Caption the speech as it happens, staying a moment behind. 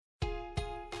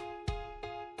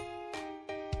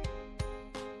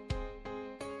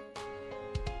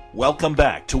Welcome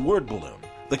back to Word Balloon,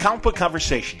 the comic book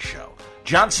conversation show.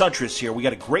 John Suntress here. We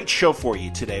got a great show for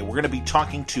you today. We're going to be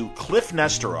talking to Kliph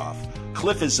Nesteroff.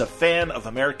 Kliph is a fan of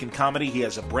American comedy. He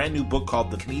has a brand new book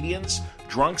called The Comedians,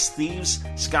 Drunks, Thieves,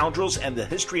 Scoundrels, and the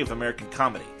History of American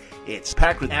Comedy. It's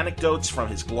packed with anecdotes from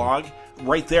his blog.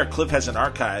 Right there, Kliph has an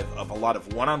archive of a lot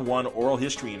of one-on-one oral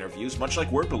history interviews, much like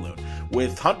Word Balloon,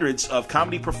 with hundreds of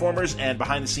comedy performers and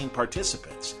behind-the-scene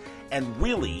participants. And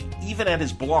really, even at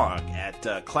his blog at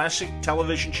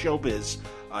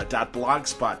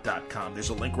classictelevisionshowbiz.blogspot.com, there's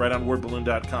a link right on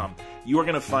wordballoon.com, you are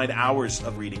going to find hours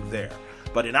of reading there.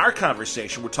 But in our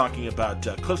conversation, we're talking about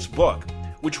Kliph's book,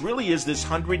 which really is this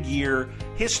 100-year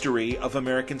history of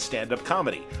American stand-up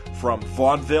comedy, from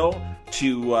vaudeville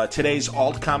to today's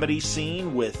alt-comedy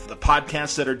scene with the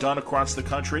podcasts that are done across the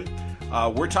country.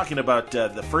 We're talking about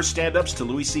the first stand-ups to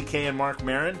Louis C.K. and Marc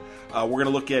Maron. We're going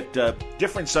to look at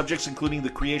different subjects, including the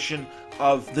creation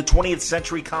of the 20th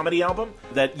Century Comedy album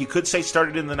that you could say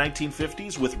started in the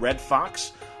 1950s with Redd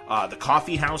Foxx, the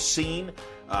coffeehouse scene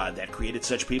that created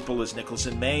such people as Nicholas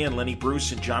and May and Lenny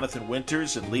Bruce and Jonathan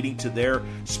Winters, and leading to their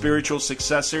spiritual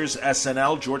successors,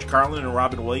 SNL, George Carlin and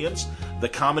Robin Williams, the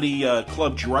comedy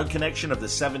club drug connection of the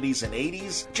 70s and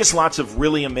 80s. Just lots of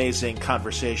really amazing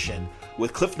conversation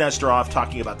with Kliph Nesteroff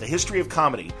talking about the history of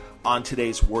comedy on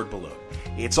today's Word Balloon.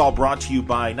 It's all brought to you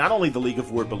by not only the League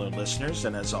of Word Balloon listeners,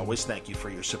 and as always, thank you for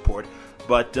your support,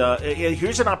 but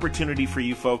here's an opportunity for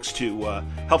you folks to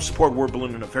help support Word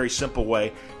Balloon in a very simple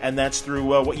way, and that's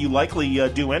through what you likely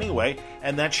do anyway,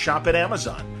 and that's shop at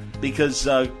Amazon. Because,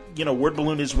 Word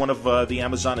Balloon is one of the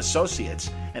Amazon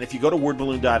associates, and if you go to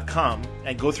wordballoon.com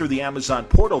and go through the Amazon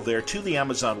portal there to the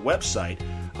Amazon website,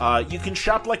 you can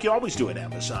shop like you always do at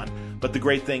Amazon, but the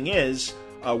great thing is,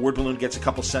 Word Balloon gets a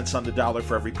couple cents on the dollar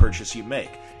for every purchase you make.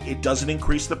 It doesn't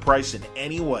increase the price in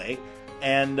any way,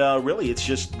 and really, it's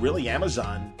just really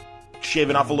Amazon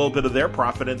shaving off a little bit of their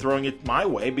profit and throwing it my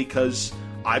way because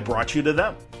I brought you to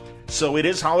them. So it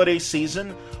is holiday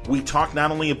season. We talk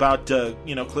not only about,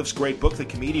 Kliph's great book, The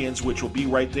Comedians, which will be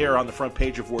right there on the front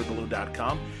page of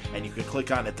wordballoon.com, and you can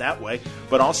click on it that way,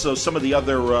 but also some of the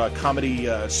other comedy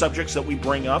subjects that we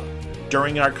bring up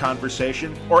during our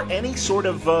conversation, or any sort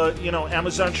of,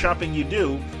 Amazon shopping you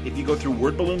do. If you go through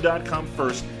wordballoon.com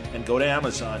first and go to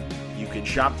Amazon, you can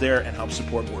shop there and help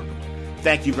support Word Balloon.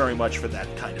 Thank you very much for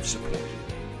that kind of support.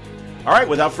 All right,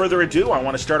 without further ado, I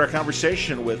want to start our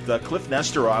conversation with Kliph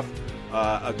Nesteroff,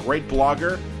 a great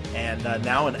blogger and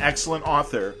now an excellent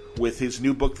author with his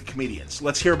new book, The Comedians.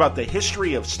 Let's hear about the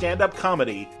history of stand-up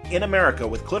comedy in America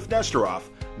with Kliph Nesteroff,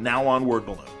 now on Word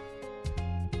Balloon.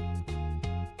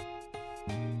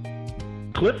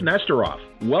 Kliph Nesteroff,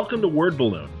 welcome to Word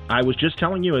Balloon. I was just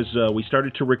telling you as we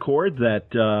started to record that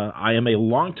I am a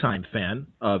longtime fan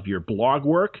of your blog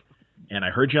work, and I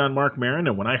heard you on Marc Maron,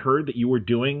 and when I heard that you were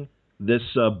doing this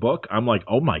book, I'm like,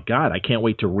 oh my God, I can't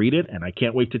wait to read it, and I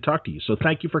can't wait to talk to you. So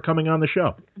thank you for coming on the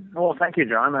show. Well, thank you,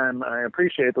 John, and I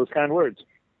appreciate those kind words.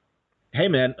 Hey,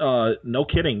 man, no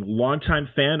kidding. Longtime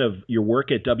fan of your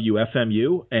work at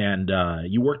WFMU, and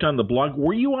you worked on the blog.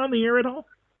 Were you on the air at all?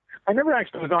 I never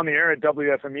actually was on the air at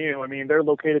WFMU. I mean, they're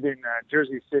located in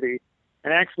Jersey City,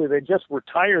 and actually they just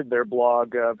retired their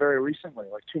blog very recently.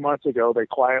 Like 2 months ago, they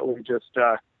quietly just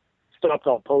stopped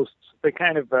all posts. They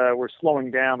kind of were slowing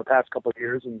down the past couple of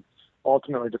years and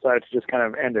ultimately decided to just kind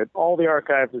of end it. All the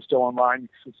archives are still online. You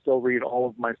can still read all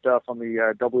of my stuff on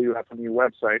the WFMU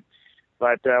website.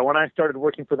 But when I started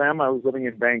working for them, I was living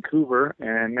in Vancouver,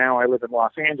 and now I live in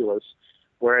Los Angeles,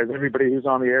 whereas everybody who's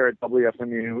on the air at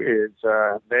WFMU is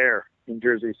there in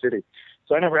Jersey City.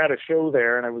 So I never had a show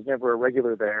there, and I was never a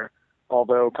regular there,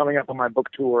 although coming up on my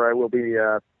book tour, I will be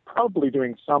probably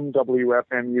doing some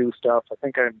WFMU stuff. I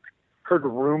think I've heard a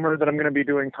rumor that I'm going to be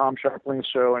doing Tom Sharpling's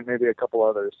show and maybe a couple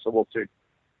others, so we'll see.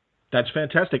 That's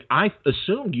fantastic. I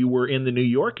assumed you were in the New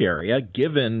York area,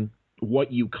 given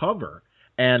what you cover,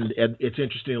 and it's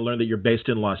interesting to learn that you're based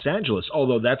in Los Angeles,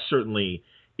 although that certainly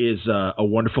is a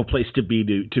wonderful place to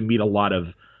be to meet a lot of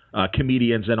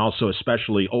comedians, and also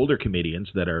especially older comedians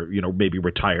that are, maybe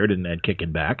retired and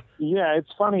kicking back. Yeah,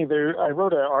 it's funny. I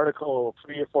wrote an article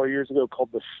 3 or 4 years ago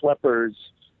called The Schleppers,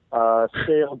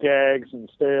 Stale Gags and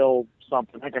Stale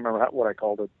something. I can't remember what I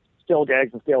called it. Stale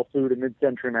Gags and Stale Food in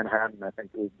Mid-Century Manhattan, I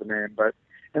think was the name.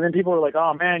 And then people were like,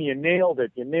 oh, man, you nailed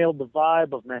it. You nailed the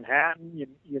vibe of Manhattan. You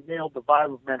nailed the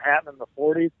vibe of Manhattan in the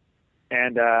 40s.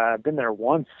 And I've been there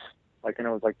once. It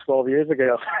was 12 years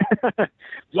ago.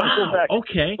 Wow,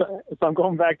 okay. So I'm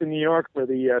going back to New York for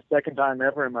the second time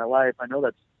ever in my life. I know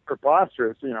that's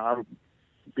preposterous. I would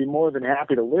be more than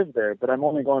happy to live there, but I'm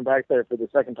only going back there for the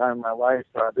second time in my life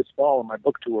this fall on my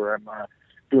book tour. I'm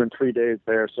doing 3 days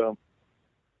there. So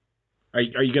Are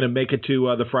you going to make it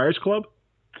to the Friars Club?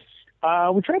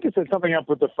 We tried to set something up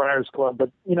with the Friars Club,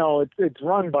 but it's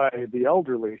run by the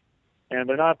elderly, and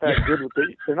they're not that good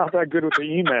with the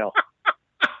email,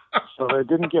 so they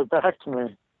didn't get back to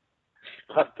me.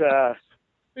 But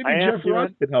maybe Jeff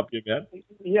Ross could help you, man.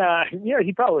 Yeah,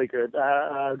 he probably could.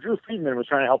 Drew Friedman was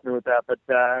trying to help me with that, but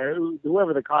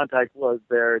whoever the contact was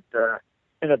there, it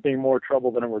ended up being more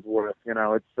trouble than it was worth.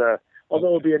 It's although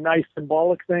it would be a nice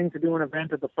symbolic thing to do an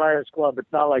event at the Friars Club,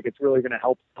 it's not like it's really going to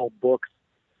help sell books.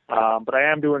 But I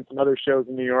am doing some other shows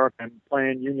in New York. I'm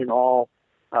playing Union Hall.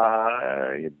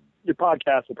 Your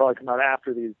podcast will probably come out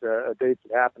after these dates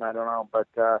that happen. I don't know. But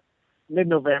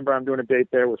mid-November, I'm doing a date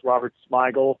there with Robert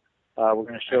Smigel. We're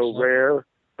going to show rare,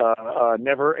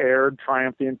 never aired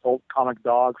Triumph the Insult comic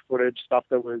dog footage, stuff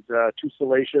that was too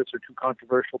salacious or too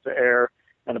controversial to air,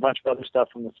 and a bunch of other stuff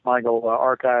from the Smigel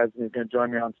archives. And he's going to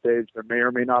join me on stage. There may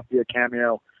or may not be a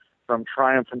cameo from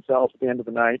Triumph himself at the end of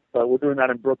the night. But we're doing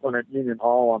that in Brooklyn at Union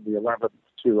Hall on the 11th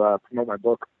to promote my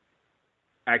book.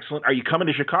 Excellent. Are you coming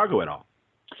to Chicago at all?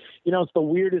 It's the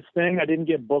weirdest thing. I didn't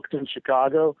get booked in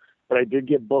Chicago, but I did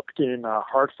get booked in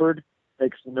Hartford.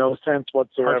 Makes no sense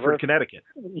whatsoever. Hartford, Connecticut.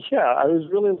 Yeah, I was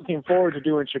really looking forward to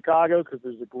doing Chicago because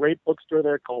there's a great bookstore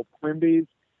there called Quimby's.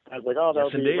 I was like,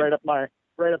 that'll be right up my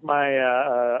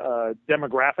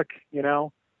demographic.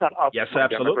 Not up yes, my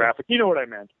absolutely. Demographic. You know what I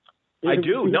meant. I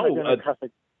do. No,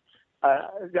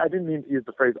 I didn't mean to use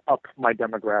the phrase "up my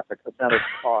demographic." That sounded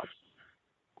odd.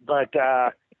 But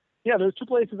there's two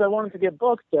places I wanted to get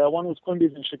booked. One was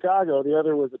Quimby's in Chicago. The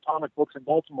other was Atomic Books in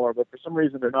Baltimore. But for some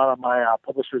reason, they're not on my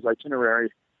publisher's itinerary.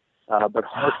 But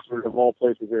Hartford, of all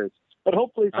places, is. But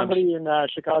hopefully, somebody in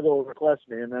Chicago will request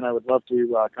me, and then I would love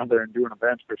to come there and do an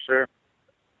event for sure.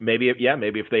 Maybe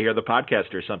if they hear the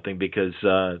podcast or something, because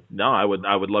I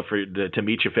would love to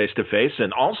meet you face to face.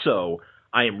 And also,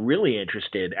 I am really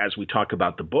interested, as we talk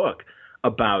about the book,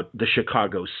 about the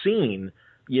Chicago scene,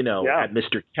 at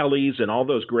Mr. Kelly's and all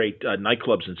those great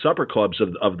nightclubs and supper clubs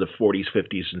of the 40s,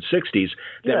 50s, and 60s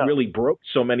that really broke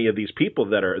so many of these people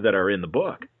that are in the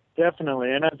book.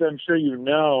 Definitely, and as I'm sure you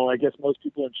know, I guess most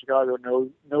people in Chicago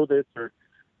know this or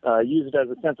use it as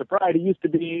a sense of pride. It used to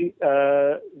be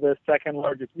the second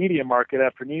largest media market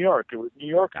after New York. It was New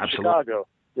York and Chicago.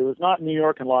 It was not New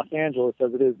York and Los Angeles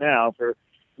as it is now. For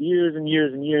years and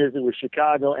years and years, it was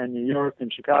Chicago and New York,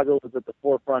 and Chicago was at the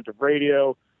forefront of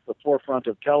radio, the forefront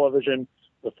of television,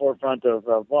 the forefront of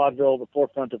vaudeville, the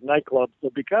forefront of nightclubs. So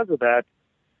because of that,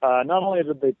 not only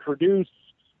did they produce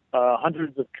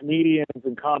hundreds of comedians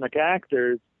and comic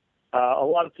actors, a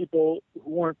lot of people who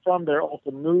weren't from there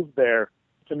also moved there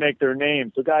to make their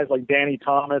name. So guys like Danny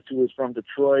Thomas, who was from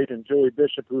Detroit, and Joey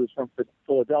Bishop, who was from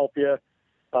Philadelphia,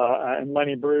 and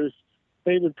Lenny Bruce,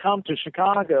 they would come to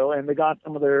Chicago, and they got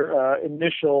some of their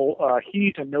initial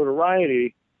heat and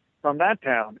notoriety from that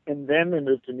town. And then they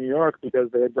moved to New York because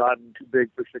they had gotten too big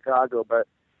for Chicago. But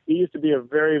it used to be a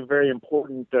very, very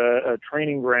important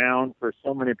training ground for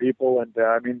so many people. And,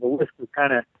 the list was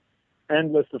kind of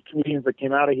endless of comedians that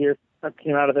came out of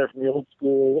there from the old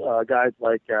school, guys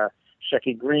like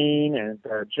Shecky Green and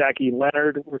Jackie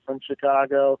Leonard were from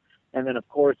Chicago. And then, of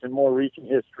course, in more recent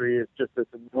history, it's just this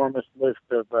enormous list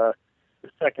of the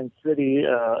Second City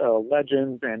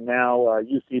legends and now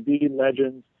UCB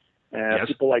legends.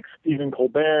 People like Stephen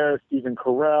Colbert, Stephen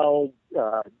Carell,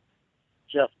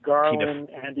 Jeff Garland,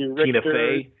 Andy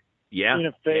Richter,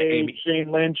 Tina Fey,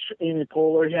 Shane Lynch, Amy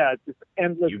Poehler. Yeah, it's this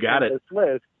endless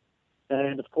list.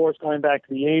 And, of course, going back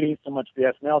to the 80s, so much of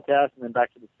the SNL cast, and then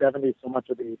back to the 70s, so much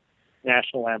of the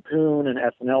National Lampoon and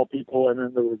SNL people. And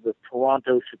then there was the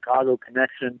Toronto-Chicago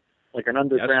connection, like an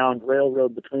underground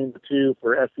railroad between the two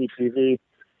for SCTV.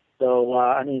 So,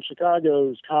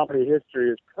 Chicago's comedy history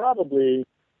is probably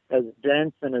as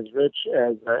dense and as rich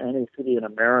as any city in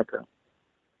America.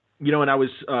 And I was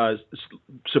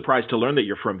surprised to learn that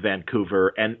you're from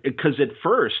Vancouver. And because at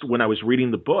first, when I was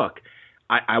reading the book,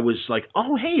 I was like,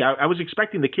 oh, hey, I was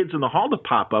expecting the Kids in the Hall to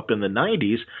pop up in the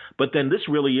 90s. But then this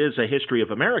really is a history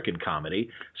of American comedy.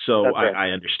 So I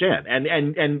understand.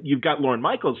 And you've got Lorne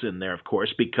Michaels in there, of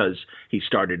course, because he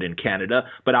started in Canada.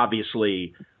 But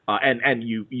obviously, and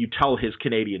you tell his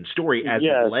Canadian story as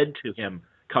it led to him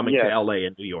coming to L.A.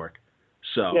 and New York.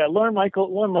 So Lorne Michaels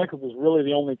was really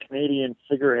the only Canadian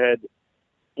figurehead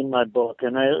in my book,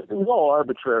 and it was all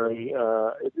arbitrary.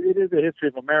 It is a history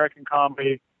of American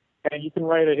comedy, and you can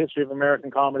write a history of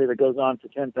American comedy that goes on for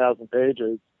 10,000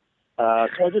 pages. So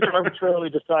I just arbitrarily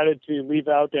decided to leave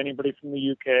out anybody from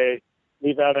the UK,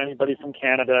 leave out anybody from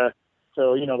Canada.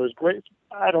 So, there's great,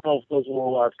 I don't know if those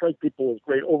will strike people as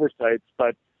great oversights,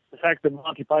 but the fact that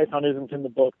Monty Python isn't in the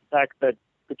book, the fact that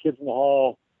the Kids in the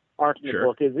Hall aren't in the Sure.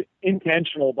 book is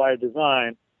intentional by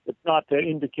design. It's not to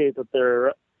indicate that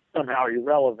they're somehow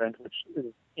irrelevant, which is,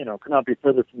 cannot be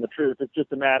further from the truth. It's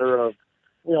just a matter of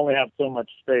we only have so much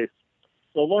space.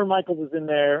 So Lorne Michaels is in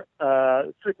there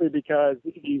strictly because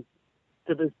he's,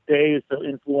 to this day, is so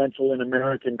influential in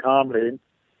American comedy.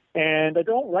 And I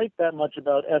don't write that much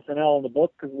about SNL in the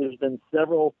book because there's been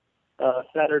several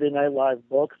Saturday Night Live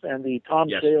books, and the Tom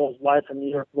Shales Live from New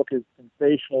York book is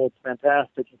sensational. It's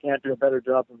fantastic. You can't do a better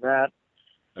job than that.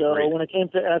 So Agreed. when it came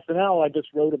to SNL, I just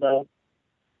wrote about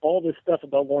all this stuff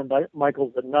about Lorne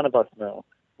Michaels that none of us know,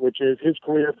 which is his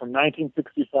career from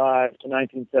 1965 to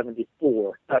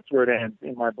 1974. That's where it ends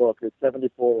in my book. It's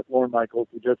 74 with Lorne Michaels,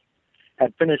 who just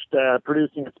had finished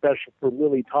producing a special for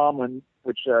Lily Tomlin,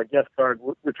 which guest starred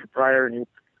Richard Pryor, and he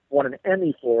won an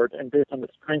Emmy for it. And based on the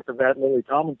strength of that Lily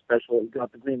Tomlin special, he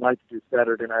got the green light to do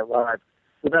Saturday Night Live.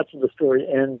 So that's where the story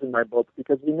ends in my book,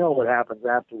 because we know what happens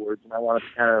afterwards, and I wanted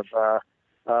to kind of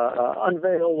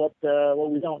unveil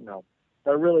what we don't know.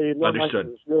 But really, Lorne Michaels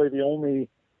is really the only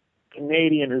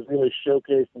Canadian who's really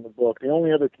showcased in the book. The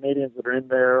only other Canadians that are in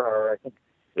there are,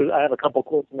 I have a couple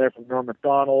quotes in there from Norm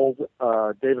Macdonald,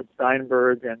 David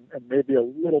Steinberg, and maybe a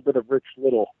little bit of Rich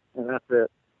Little, and that's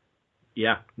it.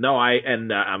 Yeah, no,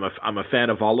 I'm a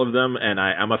fan of all of them, and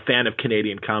I'm a fan of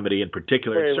Canadian comedy in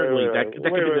particular. Certainly, that could be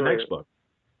the next book.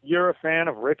 You're a fan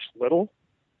of Rich Little?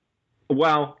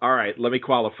 Well, all right, let me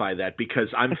qualify that,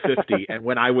 because I'm 50, and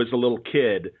when I was a little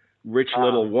kid, Rich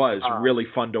Little was really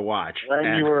fun to watch.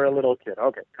 When you were a little kid.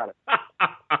 Okay, got it.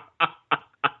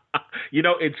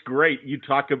 It's great. You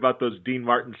talk about those Dean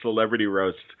Martin celebrity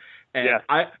roasts. And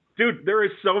dude, there are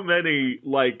so many,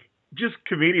 just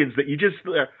comedians that you just,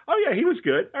 oh yeah, he was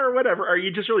good, or whatever. Or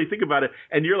you just really think about it,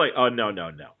 and you're like, oh, no.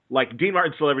 Like Dean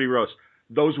Martin celebrity roasts,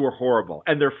 those were horrible.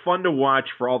 And they're fun to watch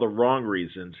for all the wrong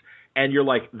reasons. And you're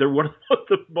like, they're one of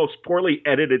the most poorly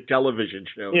edited television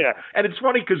shows. Yeah. And it's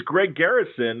funny because Greg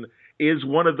Garrison is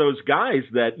one of those guys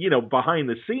that, behind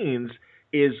the scenes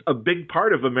is a big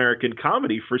part of American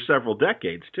comedy for several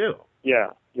decades, too.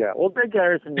 Yeah. Well, Greg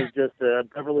Garrison is just a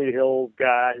Beverly Hills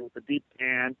guy with a deep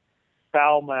tan,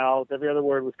 foul mouth. Every other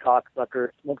word was cocksucker,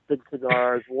 smoked big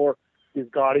cigars, wore these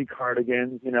gaudy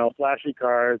cardigans, flashy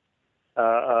cars.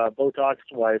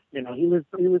 Botoxed wife. He was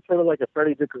sort of like a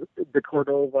Freddie de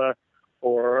Cordova,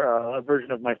 or a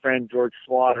version of my friend George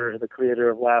Slaughter, the creator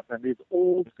of Laugh-In. These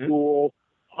old school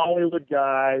Hollywood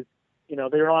guys. They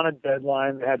were on a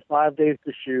deadline. They had 5 days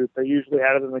to shoot. They usually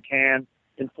had it in the can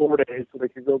in 4 days so they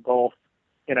could go golf.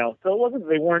 So it wasn't that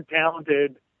they weren't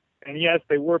talented. And yes,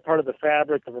 they were part of the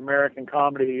fabric of American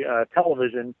comedy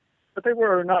television, but they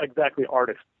were not exactly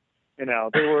artists. They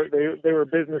were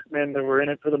businessmen. They were in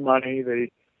it for the money.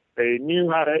 They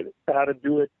knew how to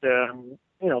do it. They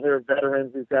were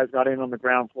veterans. These guys got in on the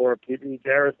ground floor of TV.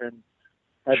 Garrison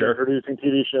had been producing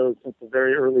TV shows since the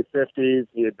very early 50s.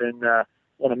 He had been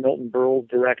one of Milton Berle's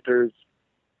directors,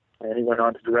 and he went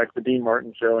on to direct the Dean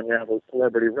Martin show and those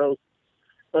celebrity roasts.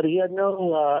 But he had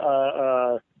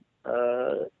no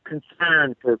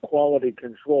concern for quality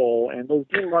control. And those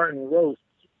Dean Martin roasts,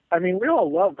 we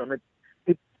all love them.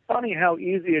 It's funny how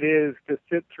easy it is to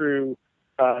sit through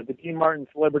the Dean Martin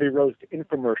celebrity roast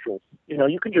infomercials.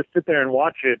 You can just sit there and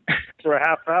watch it for a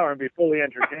half hour and be fully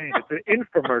entertained. It's an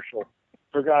infomercial,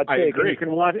 for God's sake. And you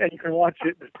can watch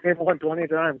it the same one 20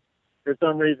 times for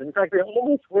some reason. In fact, they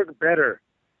almost work better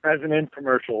as an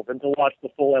infomercial than to watch the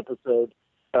full episode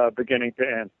beginning to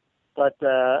end. But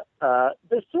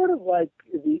they're sort of like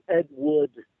the Ed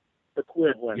Wood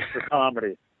equivalent for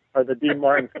comedy, or the Dean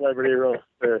Martin celebrity roast.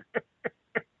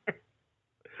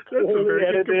 That's a very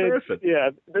good comparison. Yeah,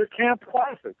 they're camp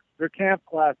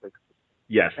classics.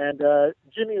 Yes. And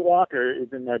Jimmy Walker is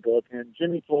in my book, and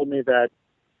Jimmy told me that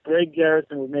Greg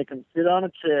Garrison would make him sit on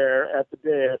a chair at the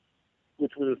dais,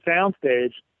 which was a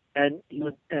soundstage, and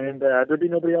there'd be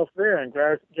nobody else there, and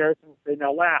Garrison would say,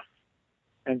 "Now laugh,"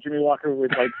 and Jimmy Walker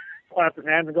would clap his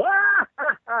hands and go, "Ah,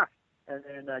 ha, ha," and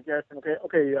then Garrison,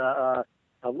 okay, a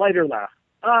lighter laugh,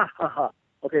 ah, ha, ha,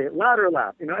 okay, louder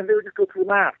laugh, and they would just go through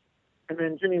laughs. And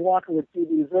then Jimmy Walker would see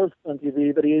these roasts on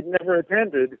TV that he had never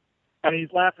attended, and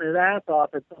he's laughing his ass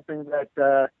off at something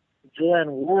that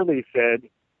Joanne Worley said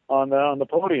on the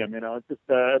podium. It's just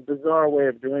a bizarre way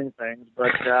of doing things,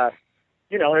 but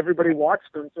everybody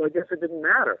watched them, so I guess it didn't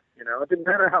matter. It didn't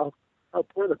matter how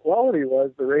poor the quality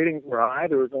was. The ratings were high.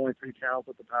 There was only 3 channels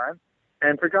at the time,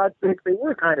 and for God's sake, they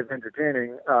were kind of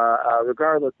entertaining,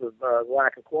 regardless of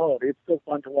lack of quality. It's still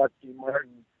fun to watch Dean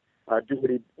Martin do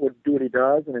what he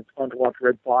does, and it's fun to watch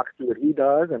Redd Foxx do what he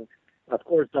does, and of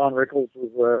course Don Rickles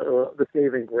was the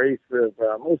saving grace of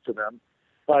most of them.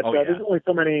 But there's only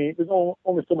so many. There's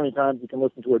only so many times you can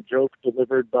listen to a joke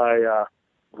delivered by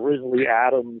Grizzly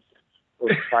Adams or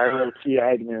Spyro T.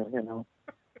 Agnew. You know.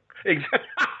 Exactly.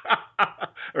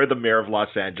 Or the mayor of Los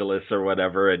Angeles or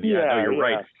whatever. And you're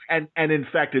right. And in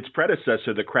fact, its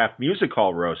predecessor, the Kraft Music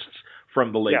Hall roasts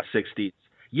from the late 60s.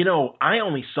 You know, I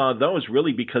only saw those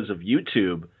really because of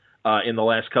YouTube in the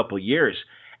last couple of years.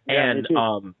 Yeah, and you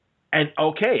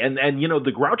know,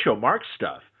 the Groucho Marx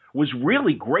stuff was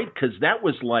really great because that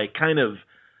was like kind of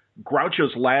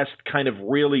Groucho's last kind of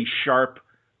really sharp,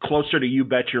 closer to You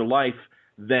Bet Your Life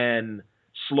than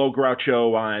slow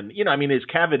Groucho on, you know, I mean, his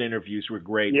Cavett interviews were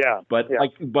great. But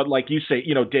like you say,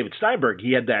 you know, David Steinberg,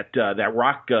 he had that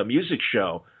rock music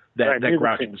show that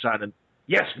Groucho was on. And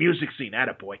yes, music scene,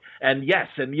 attaboy. And yes,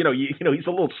 and you know, he's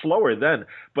a little slower then,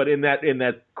 but in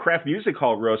that Kraft Music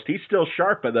Hall roast, he's still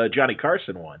sharp at the Johnny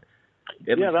Carson one.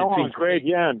 That one was great.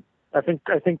 Yeah. I think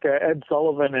Ed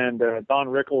Sullivan and Don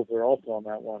Rickles are also on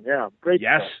that one. Yeah, great.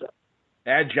 Yes, stuff.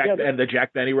 And the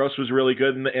Jack Benny roast was really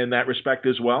good in that respect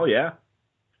as well. Yeah.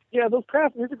 Yeah, those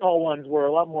Kraft Music Hall ones were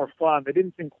a lot more fun. They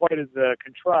didn't seem quite as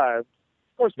contrived.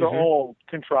 Of course, they're all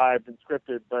contrived and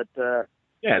scripted, but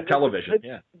television.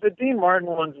 The Dean Martin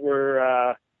ones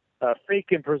were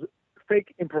fake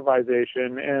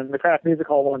improvisation, and the Kraft Music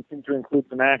Hall ones seem to include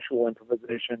some actual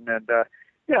improvisation. And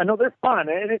they're fun,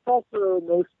 and it's also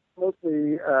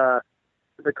mostly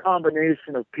the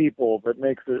combination of people that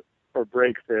makes it or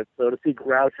breaks it. So to see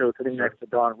Groucho sitting next to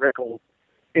Don Rickles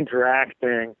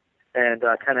interacting and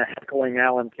kind of heckling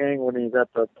Alan King when he's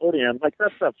at the podium, like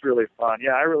that stuff's really fun.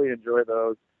 Yeah, I really enjoy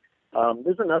those.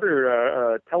 There's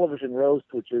another television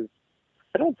roast, which is,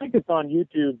 I don't think it's on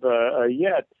YouTube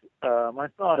yet. I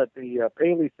saw it at the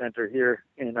Paley Center here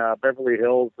in Beverly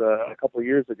Hills a couple of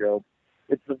years ago.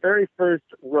 It's the very first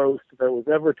roast that was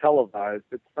ever televised.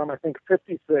 It's from, I think,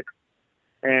 56.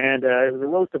 And it was a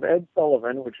roast of Ed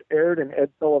Sullivan, which aired in Ed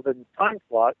Sullivan's time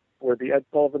slot, where the Ed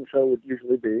Sullivan Show would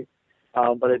usually be.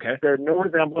 But it bears no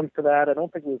resemblance to that. I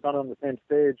don't think it was done on the same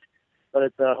stage. But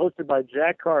it's hosted by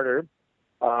Jack Carter,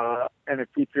 and it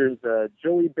features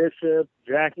Joey Bishop,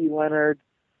 Jackie Leonard,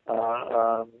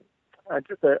 Phil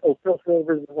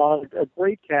Silvers, a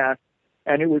great cast.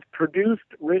 And it was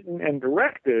produced, written, and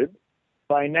directed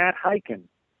by Nat Hiken,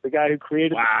 the guy who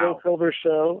created the Phil Silvers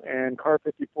Show and Car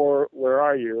 54, Where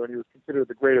Are You? And he was considered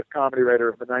the greatest comedy writer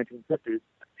of the 1950s.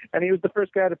 And he was the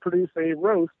first guy to produce a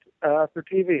roast for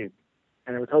TV.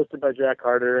 And it was hosted by Jack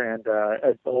Carter, and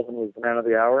Ed Sullivan was the man of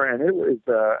the hour, and it was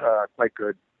quite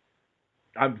good.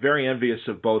 I'm very envious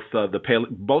of both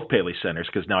Paley Centers,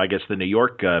 because now I guess the New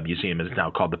York Museum is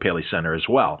now called the Paley Center as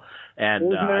well.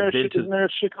 And isn't there a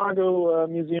Chicago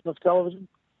Museum of Television?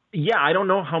 Yeah, I don't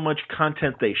know how much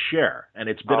content they share, and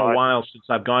it's been a while since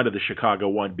I've gone to the Chicago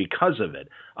one because of it.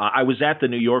 I was at the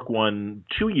New York one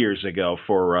 2 years ago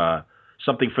for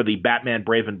something for the Batman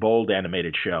Brave and Bold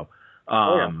animated show.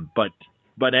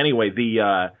 But anyway,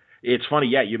 it's funny.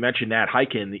 Yeah, you mentioned Nat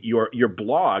Hiken, your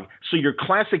blog. So your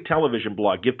classic television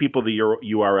blog. Give people the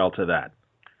URL to that.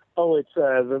 Oh, it's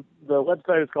the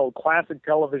website is called Classic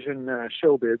Television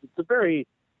Showbiz. It's a very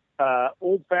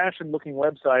old-fashioned looking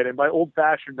website, and by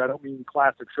old-fashioned, I don't mean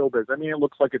classic showbiz. I mean it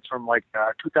looks like it's from like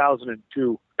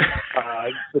 2002.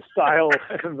 The style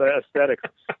and the aesthetics.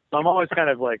 So I'm always kind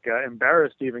of like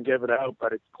embarrassed to even give it out,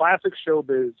 but it's Classic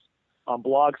Showbiz on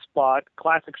Blogspot,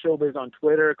 Classic Showbiz on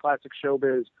Twitter, Classic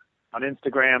Showbiz on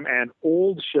Instagram, and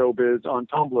Old Showbiz on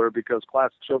Tumblr, because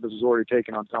Classic Showbiz is already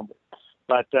taken on Tumblr.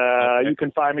 But you can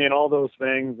find me in all those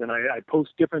things, and I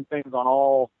post different things on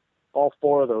all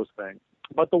four of those things.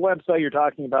 But the website you're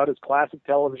talking about is Classic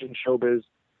Television Showbiz,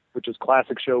 which is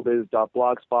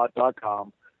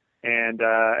classicshowbiz.blogspot.com. And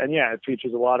yeah, it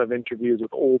features a lot of interviews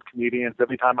with old comedians.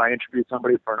 Every time I interview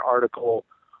somebody for an article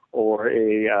or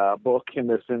a book in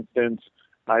this instance,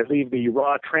 I leave the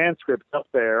raw transcripts up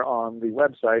there on the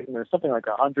website, and there's something like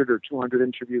 100 or 200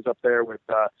 interviews up there with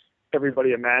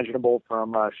everybody imaginable,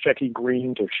 from Shecky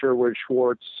Green to Sherwood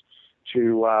Schwartz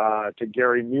to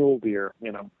Gary Muledeer,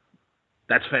 you know.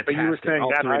 That's fantastic. But you were saying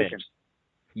Nat Hiken.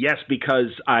 Yes,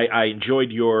 because I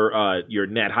enjoyed your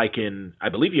Nat Hiken. I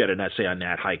believe you had an essay on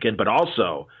Nat Hiken, but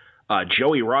also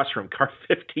Joey Ross from Car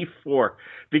 54,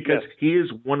 because he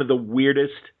is one of the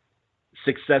weirdest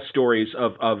success stories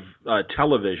of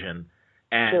television.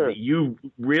 And you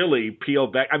really peel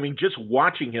back. I mean, just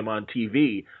watching him on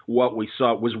TV, what we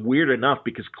saw was weird enough,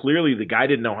 because clearly the guy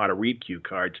didn't know how to read cue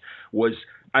cards.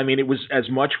 It was as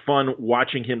much fun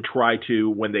watching him try to,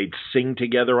 when they'd sing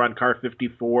together on Car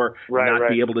 54,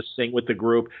 be able to sing with the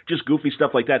group, just goofy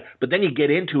stuff like that. But then you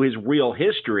get into his real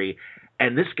history,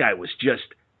 and this guy was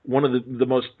just one of the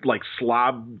most like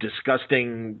slob,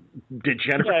 disgusting,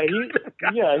 degenerate.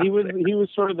 He was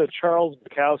sort of the Charles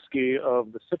Bukowski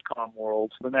of the sitcom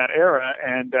world in that era.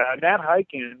 And Nat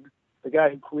Hiken, the guy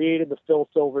who created the Phil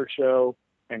Silver Show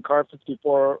and Car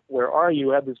 54, Where Are You?,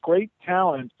 had this great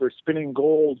talent for spinning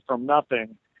gold from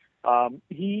nothing.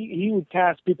 He would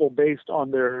cast people based on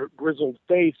their grizzled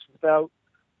face without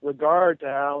regard to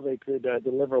how they could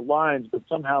deliver lines, but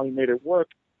somehow he made it work.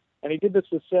 And he did this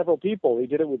with several people. He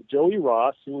did it with Joey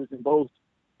Ross, who was in both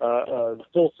the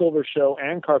Phil Silver Show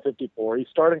and Car 54. He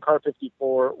starred in Car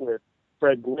 54 with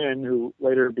Fred Gwynne, who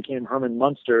later became Herman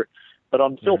Munster. But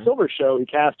on the Phil Silver Show, he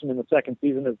cast him in the second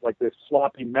season as like this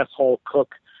sloppy mess hall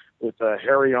cook with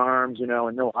hairy arms, and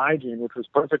no hygiene, which was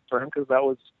perfect for him because that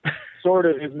was sort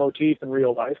of his motif in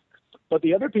real life. But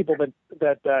the other people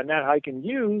that Nat Hiken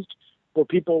used were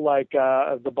people like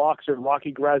the boxer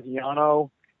Rocky Graziano,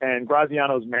 and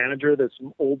Graziano's manager, this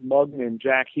old mug named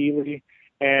Jack Healy,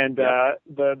 and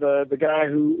the guy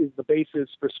who is the basis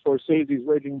for Scorsese's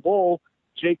Raging Bull,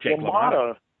 Jake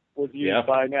LaMotta, was used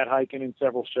by Nat Hiken in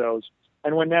several shows.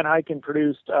 And when Nat Hiken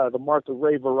produced the Martha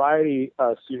Raye variety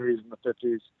series in the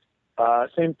 50s,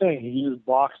 same thing. He used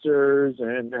boxers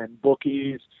and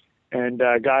bookies and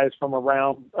guys from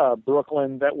around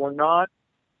Brooklyn that were not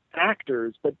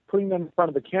actors, but putting them in front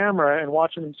of the camera and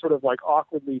watching them sort of like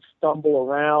awkwardly stumble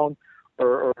around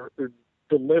or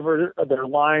deliver their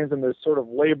lines in this sort of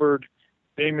labored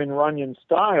Damon Runyon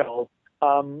style,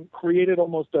 created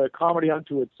almost a comedy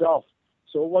unto itself.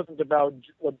 So it wasn't about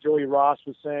what Joey Ross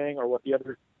was saying or what the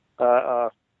other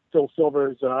Phil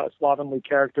Silver's slovenly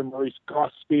character Maurice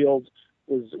Gosfield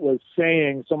was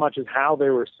saying so much as how they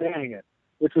were saying it,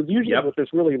 which was usually with this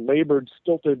really labored,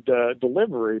 stilted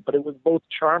delivery, but it was both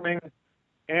charming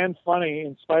and funny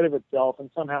in spite of itself, and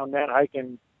somehow Nat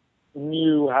Hiken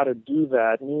knew how to do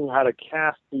that, knew how to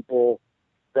cast people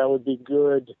that would be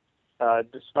good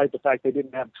despite the fact they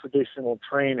didn't have traditional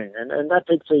training. And that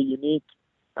takes a unique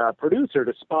producer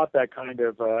to spot that kind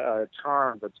of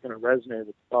charm that's going to resonate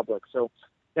with the public. So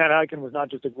Nat Hiken was not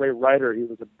just a great writer, he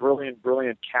was a brilliant,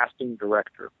 brilliant casting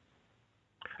director.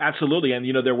 Absolutely. And,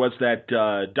 there was that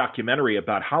documentary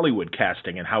about Hollywood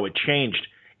casting and how it changed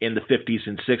in the 50s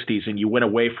and 60s, and you went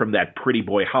away from that pretty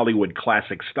boy Hollywood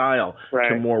classic style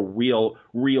to more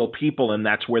real people, and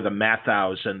that's where the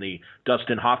Matthau's and the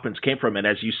Dustin Hoffmans came from. And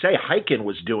as you say, Hiken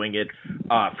was doing it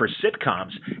for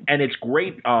sitcoms, and it's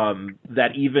great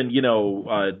that even,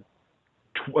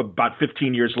 about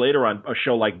 15 years later on a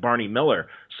show like Barney Miller,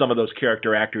 some of those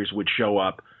character actors would show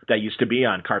up that used to be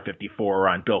on Car 54 or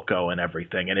on Bilko and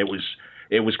everything. And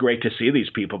it was great to see these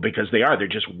people because they're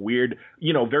just weird,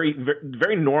 very, very,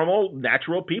 very normal,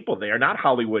 natural people. They are not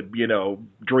Hollywood,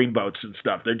 dreamboats and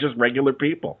stuff. They're just regular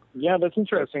people. Yeah, that's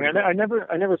interesting. I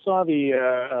never saw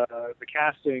the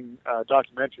casting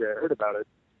documentary. I heard about it.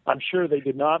 I'm sure they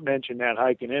did not mention Nat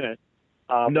Hiken in it.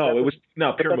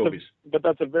 Pure movies. But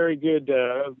that's a very good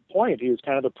point. He was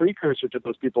kind of the precursor to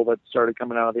those people that started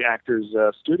coming out of the actors'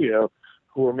 studio,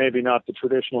 who were maybe not the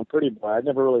traditional pretty boy. I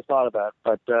never really thought of that,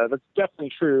 but that's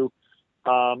definitely true.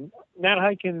 Nat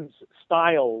Hiken's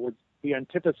style was the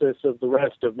antithesis of the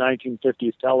rest of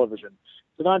 1950s television.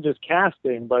 So not just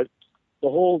casting, but the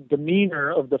whole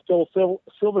demeanor of the Phil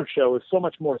Silver Show is so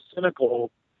much more cynical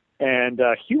and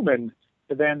human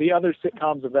than the other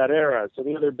sitcoms of that era. So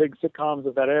the other big sitcoms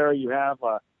of that era, you have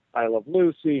I Love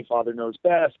Lucy, Father Knows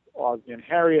Best, Ozzie and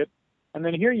Harriet. And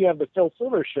then here you have the Phil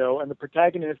Silver Show, and the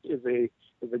protagonist is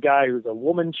a guy who's a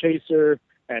woman chaser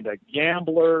and a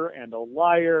gambler and a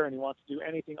liar, and he wants to do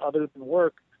anything other than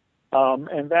work.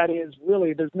 And that is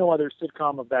really, there's no other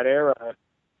sitcom of that era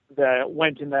that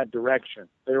went in that direction.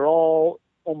 They're all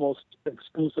almost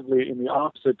exclusively in the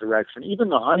opposite direction. Even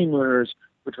The Honeymooners,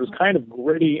 which was kind of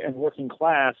gritty and working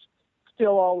class,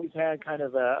 still always had kind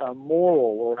of a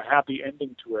moral or a happy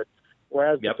ending to it.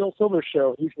 Whereas the Phil Silver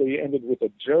Show usually ended with a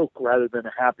joke rather than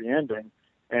a happy ending.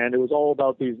 And it was all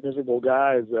about these miserable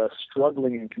guys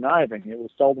struggling and conniving. It was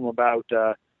seldom about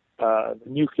the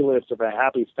nucleus of a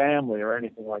happy family or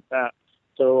anything like that.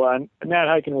 So Nat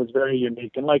Hiken was very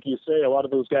unique. And like you say, a lot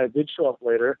of those guys did show up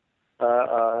later.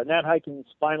 Nat Hiken's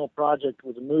final project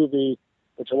was a movie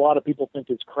which a lot of people think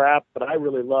is crap, but I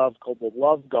really love, called The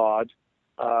Love God,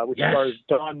 which stars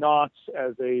Don Knotts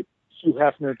as a Hugh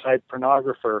Hefner-type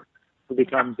pornographer who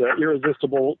becomes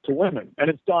irresistible to women. And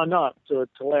it's Don Knotts, so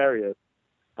it's hilarious.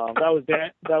 That was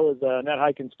Nat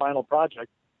Hiken's final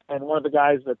project. And one of the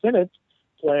guys that's in it,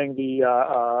 playing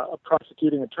the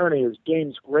prosecuting attorney, is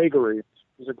James Gregory,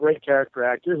 who's a great character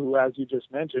actor who, as you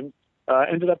just mentioned,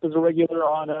 ended up as a regular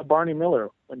on Barney Miller.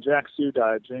 When Jack Sue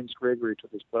died, James Gregory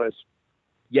took his place.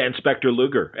 Yeah, Inspector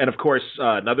Luger. And, of course,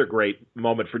 another great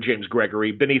moment for James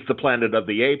Gregory, Beneath the Planet of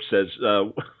the Apes, as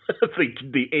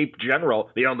the ape general,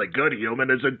 the only good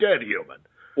human is a dead human.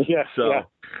 Yeah, so, yeah.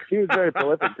 He was very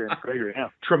prolific, James Gregory, yeah.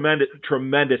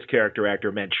 Tremendous character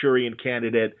actor, Manchurian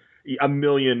Candidate, a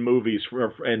million movies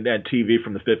and TV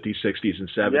from the 50s, 60s, and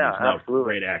 70s. Yeah, no, absolutely.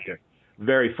 Great actor.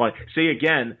 Very funny. See,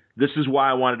 again, this is why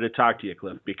I wanted to talk to you,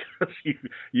 Kliph, because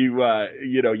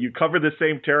you cover the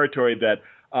same territory that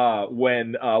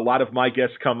when a lot of my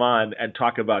guests come on and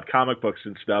talk about comic books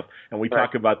and stuff, and we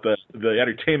talk about the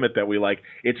entertainment that we like,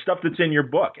 it's stuff that's in your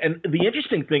book. And the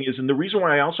interesting thing is, and the reason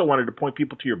why I also wanted to point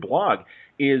people to your blog,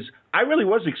 is I really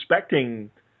was expecting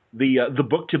the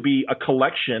book to be a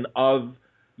collection of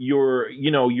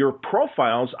your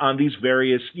profiles on these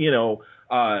various,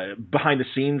 behind the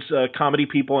scenes comedy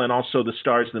people and also the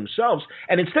stars themselves.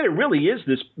 And instead, it really is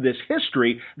this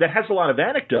history that has a lot of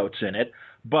anecdotes in it,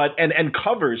 but and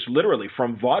covers literally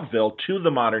from vaudeville to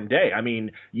the modern day. I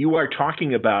mean, you are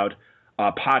talking about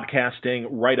podcasting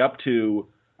right up to,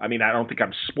 I mean, I don't think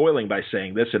I'm spoiling by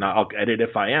saying this, and I'll edit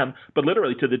if I am, but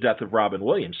literally to the death of Robin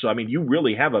Williams. So, I mean, you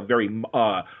really have a very,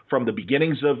 from the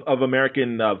beginnings of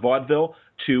American vaudeville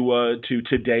to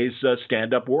today's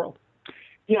stand-up world.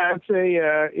 Yeah, I'd say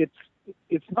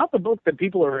it's not the book that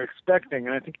people are expecting,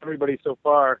 and I think everybody so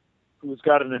far who's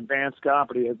got an advanced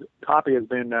copy has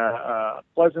been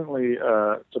pleasantly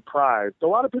surprised. A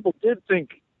lot of people did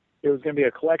think it was going to be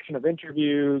a collection of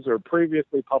interviews or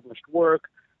previously published work,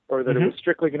 or that it was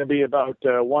strictly going to be about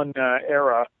one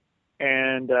era,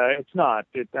 and it's not.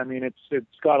 It's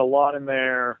got a lot in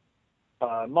there,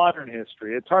 modern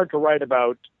history. It's hard to write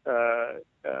about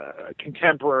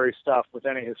contemporary stuff with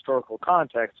any historical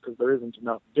context because there isn't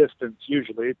enough distance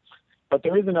usually. But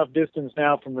there is enough distance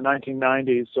now from the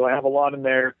 1990s, so I have a lot in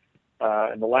there.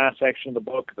 In the last section of the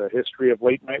book, the history of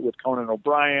late night with Conan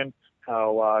O'Brien,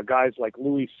 how guys like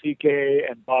Louis C.K.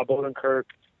 and Bob Odenkirk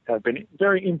have been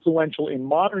very influential in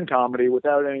modern comedy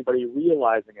without anybody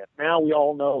realizing it. Now we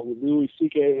all know who Louis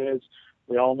C.K. is.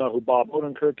 We all know who Bob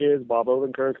Odenkirk is. Bob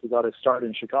Odenkirk, who got his start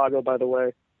in Chicago, by the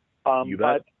way.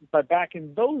 But back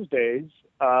in those days,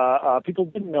 people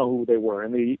didn't know who they were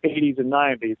in the 80s and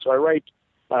 90s. So I write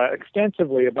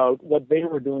extensively about what they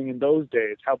were doing in those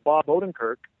days, how Bob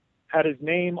Odenkirk had his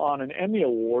name on an Emmy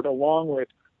Award along with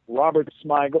Robert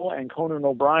Smigel and Conan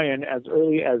O'Brien as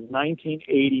early as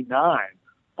 1989.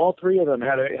 All three of them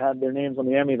had their names on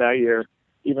the Emmy that year,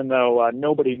 even though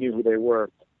nobody knew who they were.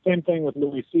 Same thing with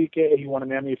Louis C.K. He won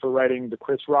an Emmy for writing The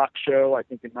Chris Rock Show, I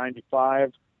think in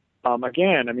 95.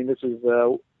 Again, I mean, this is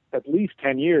at least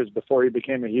 10 years before he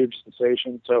became a huge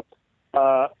sensation. So,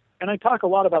 and I talk a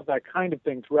lot about that kind of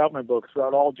thing throughout my book,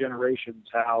 throughout all generations,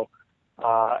 how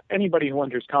anybody who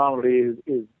enters comedy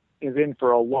is in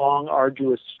for a long,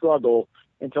 arduous struggle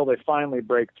until they finally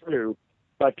break through,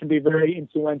 but can be very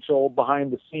influential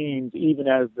behind the scenes, even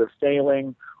as they're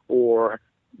failing or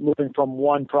moving from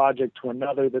one project to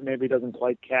another that maybe doesn't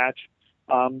quite catch.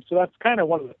 So that's kind of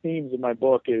one of the themes of my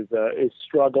book is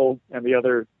struggle, and the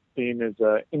other theme is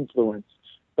influence.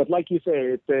 But like you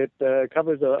say, it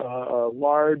covers a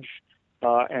large,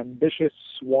 ambitious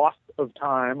swath of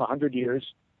time, 100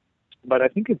 years. But I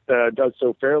think it does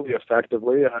so fairly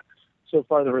effectively. So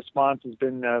far, the response has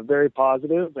been very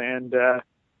positive, and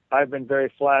I've been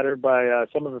very flattered by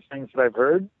some of the things that I've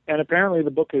heard. And apparently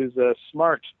the book is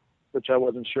smart, which I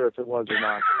wasn't sure if it was or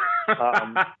not.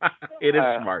 It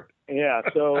is smart. Yeah,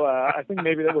 so I think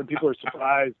maybe that when people are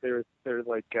surprised, they're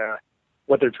like,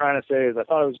 what they're trying to say is, I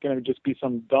thought it was going to just be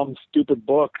some dumb, stupid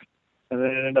book, and then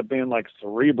it ended up being like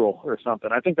cerebral or something.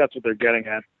 I think that's what they're getting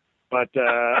at. But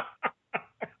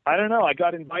I don't know. I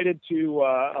got invited to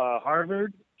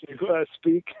Harvard to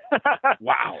speak.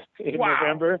 Wow. in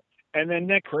November. And then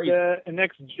next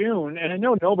June, and I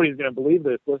know nobody's going to believe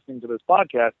this listening to this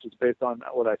podcast just based on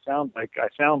what I sound like. I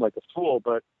sound like a fool,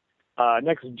 but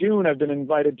next June I've been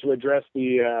invited to address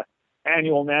the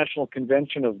annual National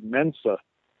Convention of Mensa.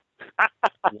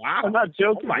 Wow. I'm not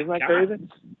joking. Oh, Isn't that crazy?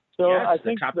 So yes, I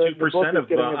think the top 2% of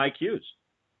IQs,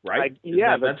 right?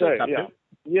 That's right. Yeah.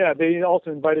 Yeah, they also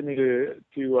invited me to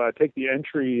take the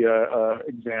entry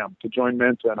exam to join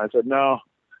Mensa, and I said, no,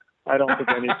 I don't think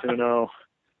I need to know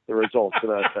the results of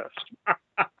that test.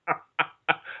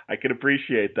 I can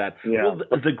appreciate that. Yeah. Well,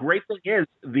 the great thing is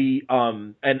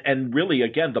and really,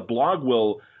 again, the blog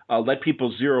will let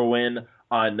people zero in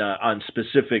on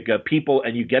specific people,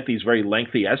 and you get these very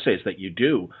lengthy essays that you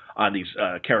do on these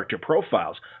character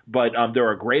profiles. But there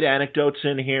are great anecdotes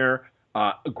in here.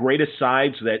 Great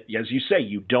asides that, as you say,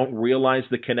 you don't realize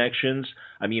the connections.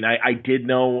 I mean, I did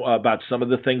know about some of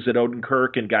the things that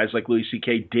Odenkirk and guys like Louis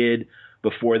C.K. did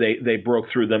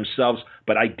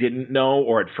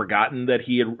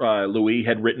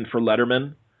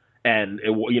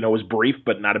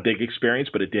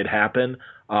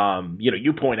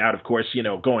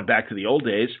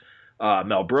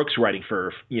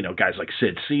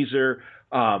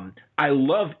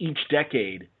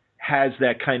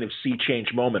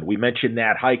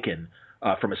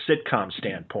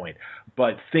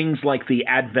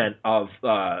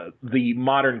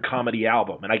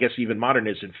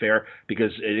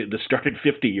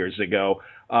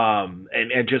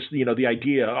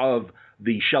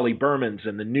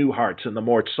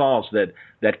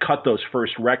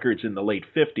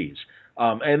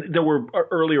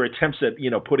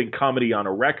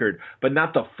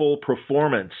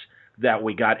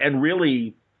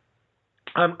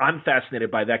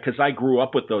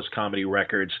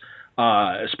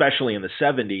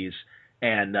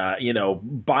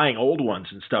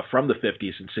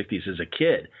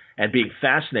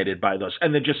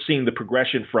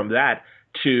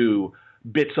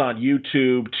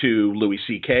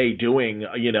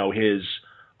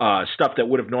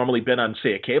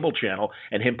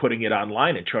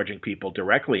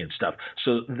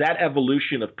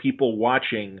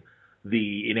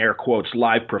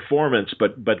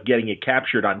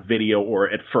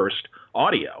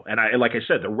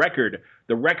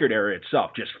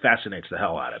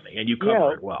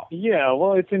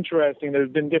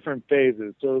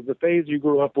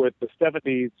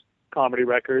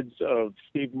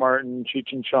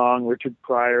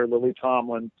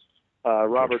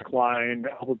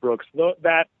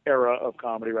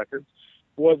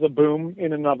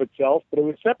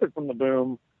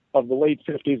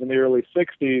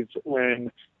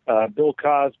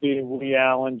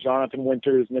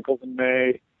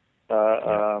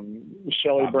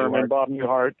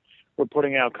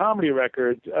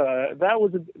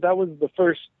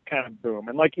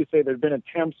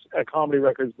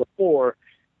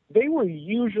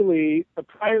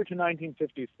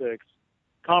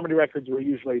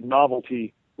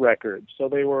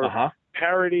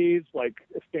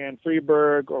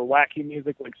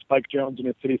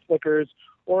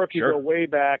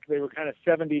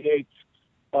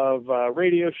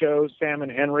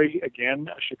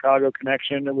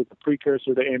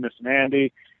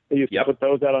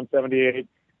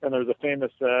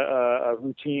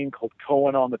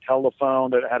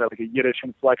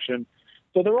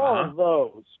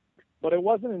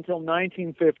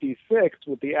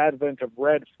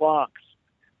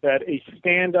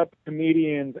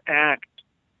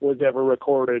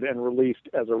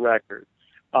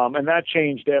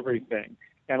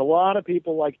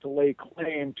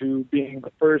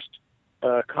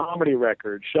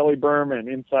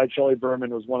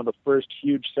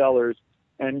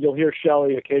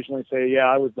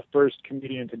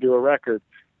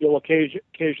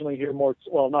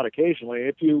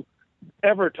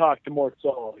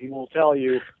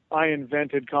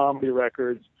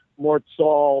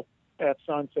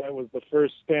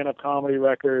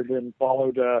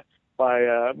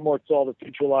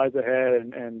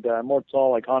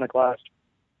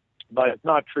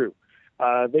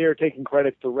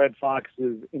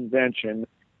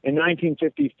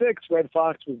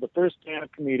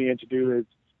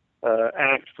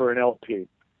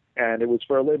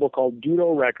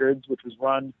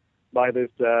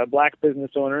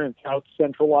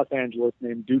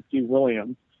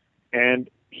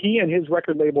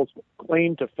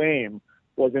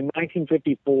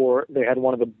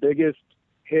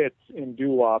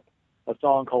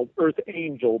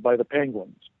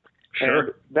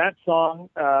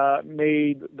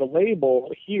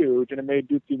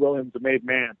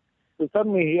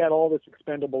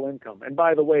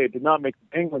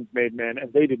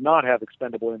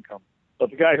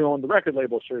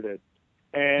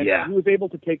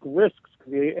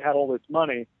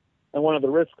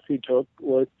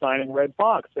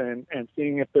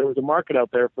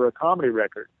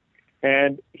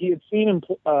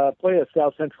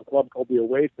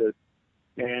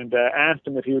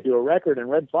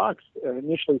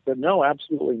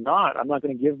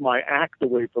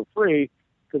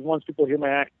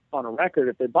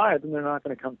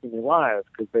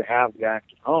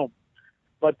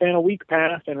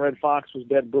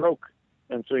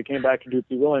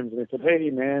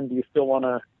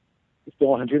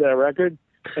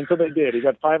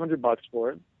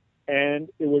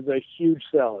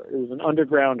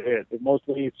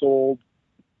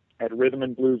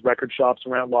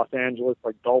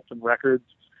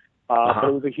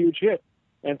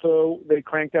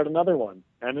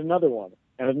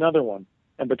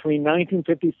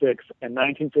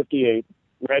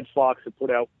Redd Foxx had put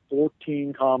out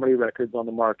 14 comedy records on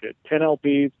the market, 10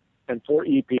 LPs and 4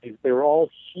 EPs. They were all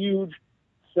huge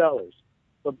sellers.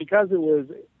 But because it was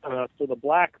for the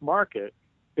black market,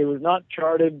 it was not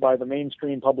charted by the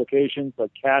mainstream publications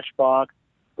like Cashbox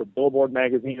or Billboard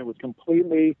magazine. It was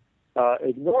completely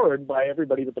ignored by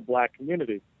everybody but the black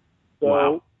community. So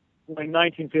wow. When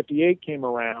 1958 came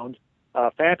around,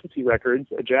 Fantasy Records,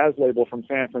 a jazz label from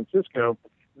San Francisco,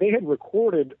 they had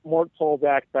recorded Mort Saul's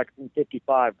act back in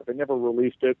 55, but they never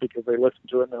released it because they listened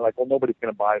to it and they're like, well, nobody's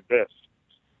going to buy this.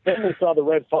 Then they saw the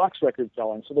Redd Foxx record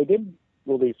selling, so they did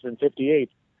release it in 58.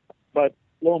 But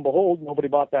lo and behold, nobody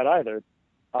bought that either.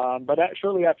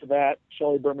 Shortly after that,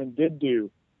 Shelley Berman did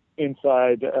do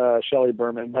Inside Shelley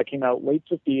Berman. That came out late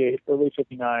 58, early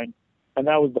 59, and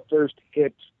that was the first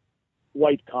hit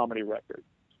white comedy record.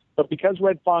 But because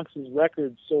Redd Foxx's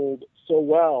record sold so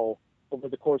well over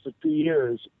the course of 2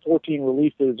 years, 14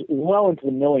 releases, well into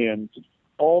the millions,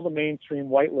 all the mainstream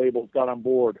white labels got on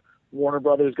board. Warner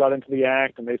Brothers got into the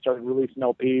act, and they started releasing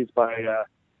LPs by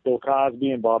Bill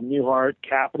Cosby and Bob Newhart.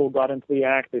 Capitol got into the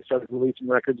act. They started releasing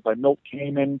records by Milt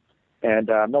Kamen and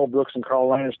Mel Brooks and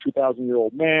Carlin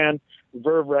 2,000-Year-Old Man.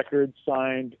 Verve Records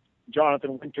signed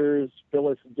Jonathan Winters,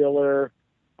 Phyllis Diller,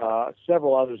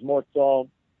 several others, Mort Saul.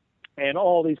 And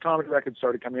all these comedy records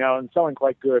started coming out and selling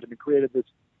quite good, and it created this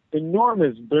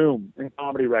enormous boom in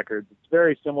comedy records. It's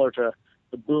very similar to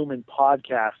the boom in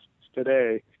podcasts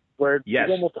today, where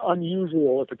it's almost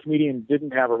unusual if a comedian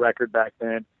didn't have a record back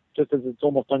then, just as it's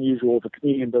almost unusual if a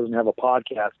comedian doesn't have a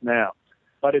podcast now.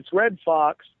 But it's Redd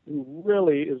Foxx who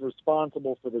really is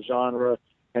responsible for the genre,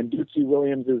 and Dootsy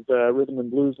Williams' rhythm and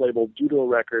blues label, Judo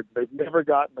Records. They've never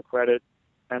gotten the credit,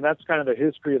 and that's kind of the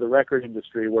history of the record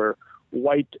industry, where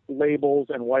white labels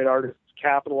and white artists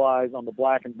capitalize on the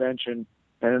black invention,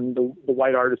 and the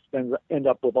white artists end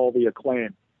up with all the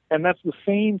acclaim. And that's the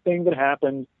same thing that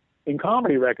happened in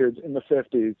comedy records in the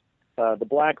 50s. The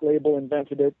black label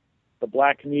invented it, the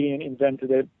black comedian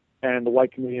invented it, and the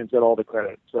white comedians get all the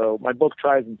credit. So my book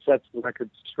tries and sets the record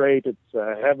straight.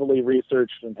 It's heavily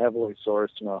researched and heavily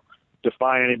sourced, and I'll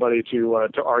defy anybody to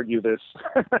argue this.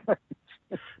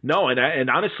 No, and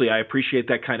honestly, I appreciate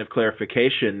that kind of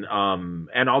clarification.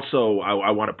 And also,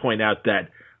 I want to point out that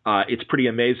it's pretty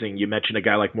amazing. You mentioned a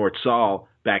guy like Mort Saul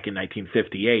back in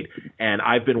 1958, and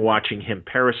I've been watching him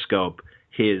Periscope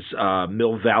his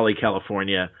Mill Valley,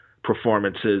 California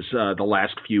performances the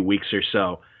last few weeks or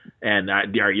so. And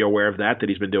are you aware of that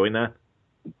he's been doing that?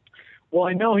 Well,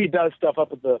 I know he does stuff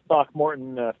up at the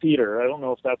Throckmorton Theater. I don't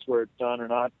know if that's where it's done or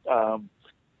not.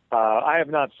 I have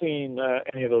not seen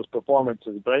any of those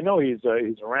performances, but I know he's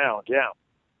around. Yeah.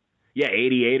 Yeah,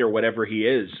 88 or whatever he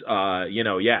is.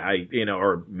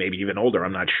 Or maybe even older.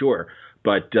 I'm not sure.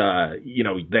 But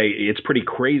it's pretty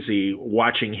crazy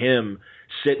watching him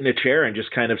sit in a chair and just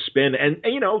kind of spin. And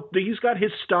he's got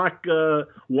his stock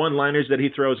one-liners that he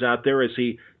throws out there as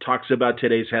he talks about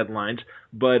today's headlines.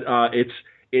 But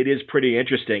it is pretty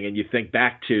interesting. And you think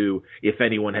back to, if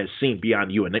anyone has seen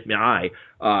Beyond You and I,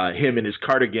 him in his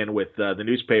cardigan with the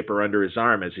newspaper under his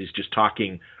arm as he's just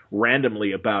talking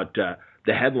randomly about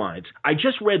the headlines. I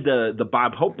just read the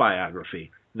Bob Hope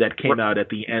biography that came out at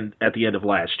the end of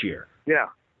last year. Yeah.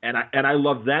 And I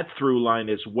love that through line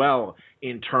as well,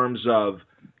 in terms of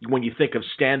when you think of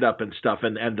stand-up and stuff,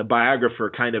 and the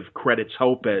biographer kind of credits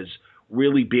Hope as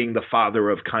really being the father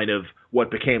of kind of what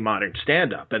became modern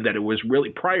stand-up, and that it was really,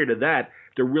 prior to that,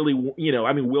 there really,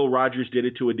 Will Rogers did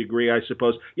it to a degree, I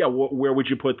suppose. Yeah, where would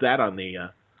you put that on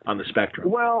the spectrum?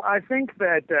 Well, I think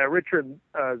that Richard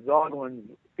Zoglin's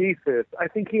thesis, I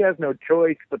think he has no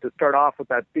choice but to start off with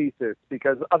that thesis,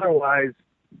 because otherwise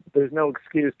there's no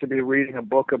excuse to be reading a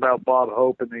book about Bob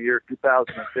Hope in the year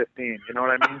 2015. You know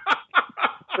what I mean?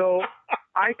 So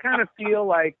I kind of feel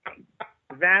like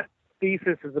that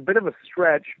thesis is a bit of a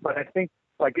stretch, but I think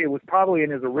like it was probably in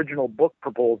his original book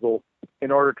proposal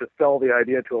in order to sell the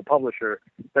idea to a publisher,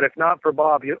 that if not for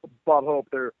Bob Hope,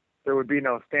 there would be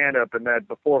no stand-up, and that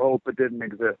before Hope it didn't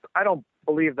exist. I don't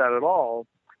believe that at all,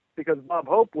 because Bob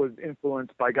Hope was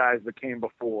influenced by guys that came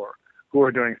before who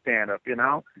were doing stand-up,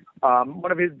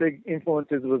 One of his big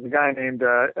influences was a guy named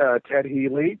Ted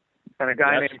Healy and a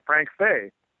guy named Frank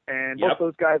Fay. And both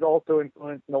those guys also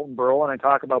influenced Milton Berle, and I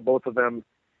talk about both of them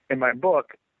in my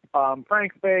book.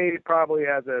 Frank Fay probably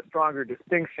has a stronger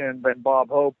distinction than Bob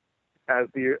Hope as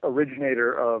the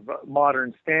originator of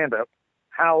modern stand-up.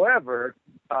 However,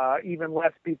 even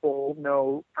less people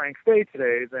know Frank Fay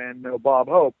today than know Bob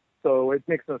Hope, so it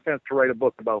makes no sense to write a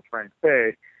book about Frank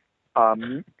Fay.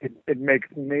 It makes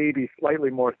maybe slightly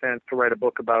more sense to write a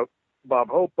book about Bob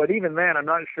Hope, but even then, I'm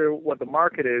not sure what the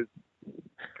market is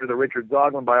for the Richard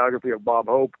Zoglin biography of Bob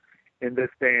Hope in this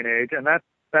day and age, and that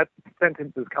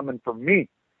sentence is coming from me.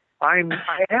 I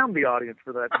am the audience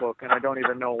for that book, and I don't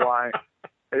even know why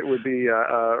it would be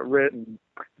written.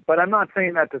 But I'm not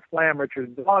saying that to slam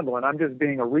Richard Zoglin. I'm just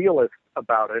being a realist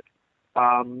about it.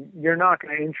 You're not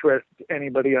going to interest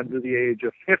anybody under the age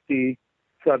of 50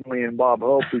 suddenly in Bob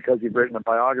Hope because you've written a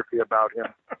biography about him.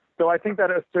 So I think that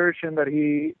assertion that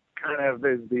he kind of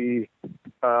is the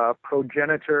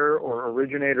progenitor or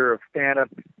originator of stand-up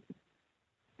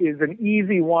is an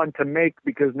easy one to make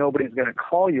because nobody's going to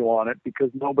call you on it because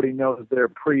nobody knows their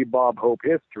pre-Bob Hope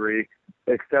history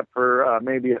except for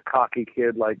maybe a cocky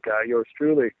kid like yours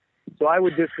truly. So I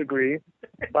would disagree,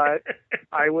 but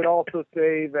I would also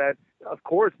say that, of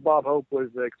course, Bob Hope was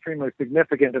extremely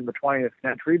significant in the 20th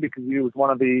century because he was one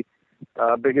of the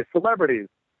biggest celebrities.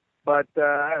 But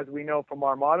as we know from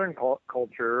our modern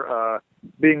culture,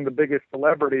 being the biggest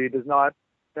celebrity does not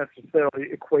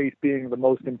necessarily equate being the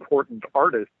most important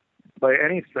artist by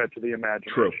any stretch of the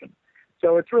imagination. True.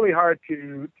 So it's really hard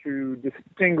to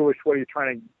distinguish what he's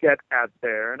trying to get at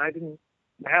there. And I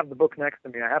have the book next to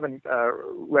me. I haven't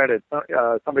read it.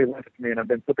 Somebody lent it to me, and I've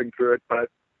been flipping through it. But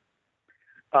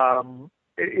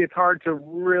it's hard to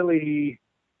really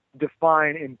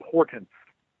define importance.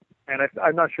 And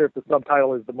I'm not sure if the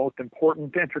subtitle is the most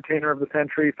important entertainer of the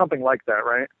century, something like that,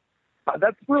 right?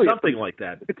 That's really something like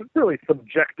that. It's a really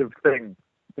subjective thing,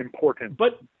 important.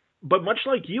 But much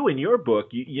like you in your book,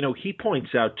 you know, he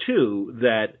points out too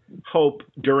that Hope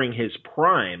during his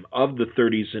prime of the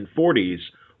 30s and 40s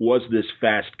was this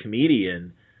fast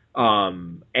comedian,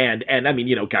 and I mean,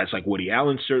 you know, guys like Woody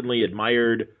Allen certainly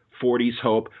admired 40s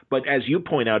Hope, but as you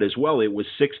point out as well, it was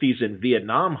 60s and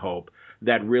Vietnam Hope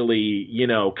that really, you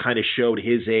know, kind of showed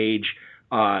his age.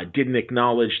 Didn't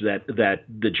acknowledge that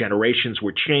the generations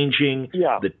were changing.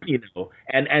 Yeah. You know,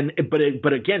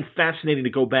 but again, fascinating to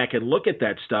go back and look at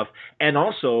that stuff. And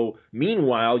also,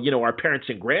 meanwhile, you know, our parents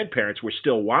and grandparents were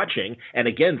still watching. And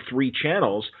again, 3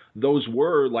 channels. Those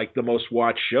were like the most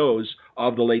watched shows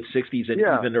of the late 60s and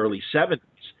even early 70s.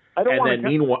 I don't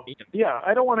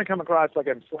want to come across like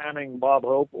I'm slamming Bob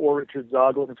Hope or Richard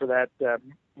Zoglin for that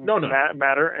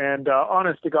matter. And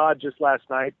honest to God, just last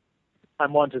night,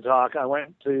 I'm one to talk. I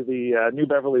went to the New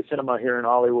Beverly Cinema here in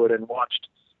Hollywood and watched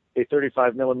a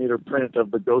 35 millimeter print of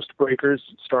The Ghost Breakers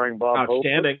starring Bob Hope.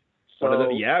 Outstanding. So,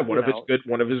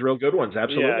 one of his real good ones.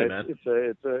 Absolutely, man.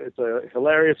 It's a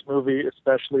hilarious movie,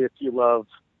 especially if you love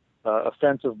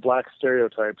offensive black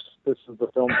stereotypes. This is the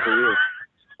film for you.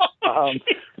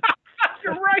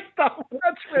 You're right, though.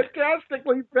 That's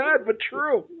fantastically bad, but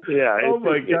true. Yeah. Oh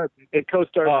my God. It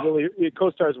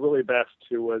co-stars Willie Best,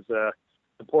 who was the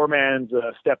poor man's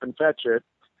Stepin Fetchit.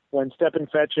 When Stepin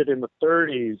Fetchit in the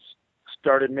 30s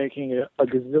started making a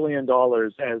gazillion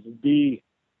dollars as the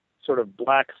sort of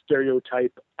black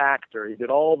stereotype actor, he did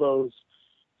all those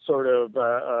sort of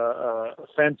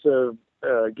offensive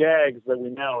gags that we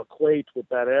now equate with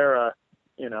that era.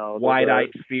 You know,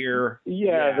 wide-eyed fear.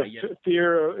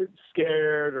 Fear,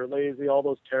 scared or lazy, all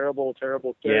those terrible,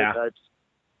 terrible stereotypes.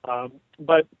 Yeah.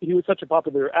 But he was such a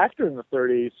popular actor in the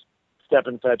 30s,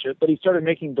 Stepin Fetchit, but he started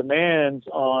making demands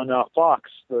on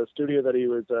Fox, the studio that he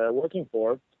was working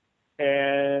for,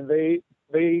 and they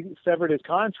severed his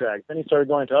contract. Then he started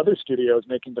going to other studios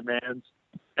making demands,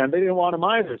 and they didn't want him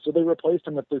either. So they replaced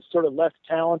him with this sort of less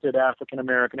talented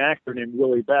African-American actor named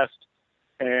Willie Best.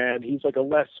 And he's like a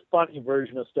less funny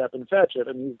version of Stepin Fetchit,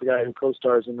 and he's the guy who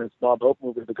co-stars in this Bob Hope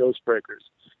movie, The Ghost Breakers.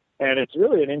 And it's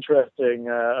really an interesting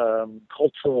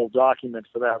cultural document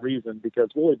for that reason, because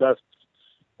Willie Best's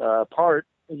part,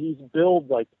 he's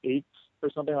billed like 8th or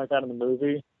something like that in the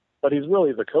movie, but he's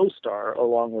really the co-star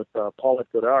along with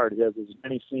Paulette Goddard. He has as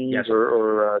many scenes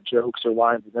or jokes or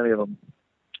lines as any of them.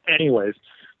 Anyways,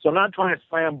 so I'm not trying to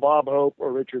slam Bob Hope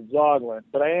or Richard Zoglin,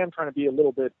 but I am trying to be a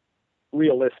little bit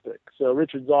realistic. So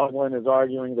Richard Zoglin is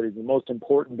arguing that he's the most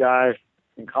important guy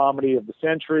in comedy of the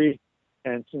century,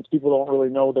 and since people don't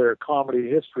really know their comedy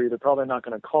history, they're probably not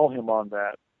going to call him on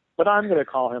that. But I'm going to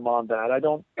call him on that. I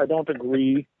don't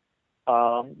agree.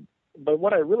 But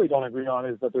what I really don't agree on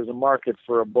is that there's a market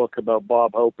for a book about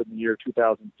Bob Hope in the year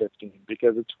 2015,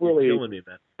 because it's really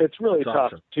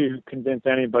tough to convince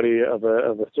anybody of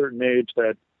a certain age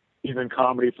that even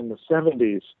comedy from the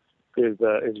 70s is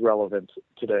relevant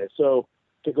today. So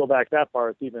to go back that far,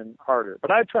 it's even harder.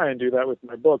 But I try and do that with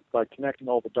my book by connecting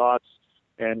all the dots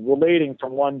and relating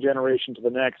from one generation to the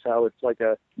next, how it's like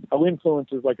how influence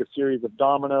is like a series of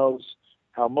dominoes,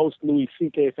 how most Louis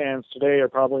C.K. fans today are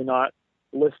probably not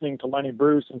listening to Lenny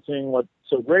Bruce and seeing what's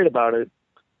so great about it.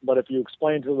 But if you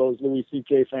explain to those Louis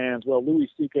C.K. fans, well, Louis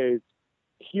C.K.'s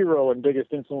hero and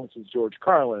biggest influence is George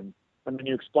Carlin, and then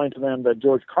you explain to them that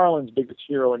George Carlin's biggest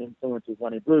hero and influence is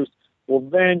Lenny Bruce, well,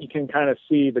 then you can kind of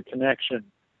see the connection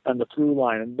and the through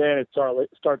line, and then it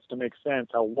starts to make sense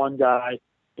how one guy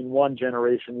in one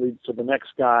generation leads to the next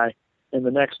guy in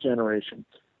the next generation.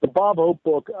 The Bob Hope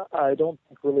book, I don't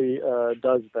think really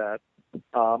does that.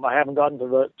 I haven't gotten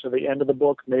to the end of the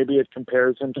book. Maybe it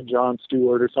compares him to Jon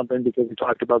Stewart or something because we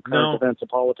talked about current events of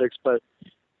politics, but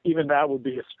even that would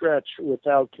be a stretch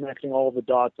without connecting all the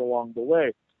dots along the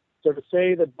way. So to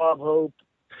say that Bob Hope,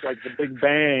 like the Big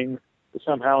Bang,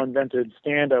 somehow invented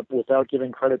stand-up without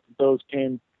giving credit to those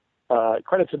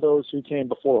who came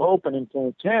before Hope and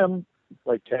influenced him,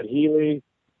 like Ted Healy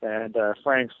and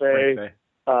Frank Fay,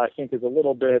 I think is a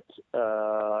little bit.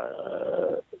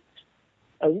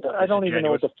 I don't even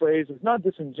know what the phrase is. Not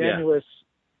disingenuous.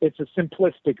 Yeah. It's a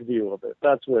simplistic view of it.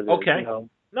 That's what it is. Okay. You know?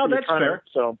 No, that's fair.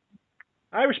 So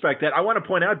I respect that. I want to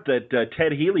point out that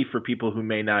Ted Healy, for people who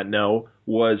may not know,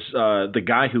 was the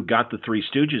guy who got the Three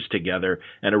Stooges together,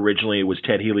 and originally it was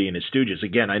Ted Healy and his Stooges.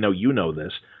 Again, I know you know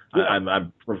this. Yeah.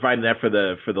 I'm providing that for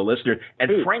the listener.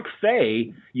 And Frank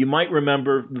Fay, you might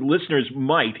remember, the listeners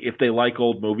might, if they like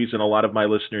old movies, and a lot of my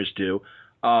listeners do,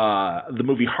 the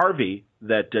movie Harvey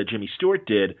that Jimmy Stewart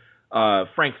did,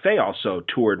 Frank Fay also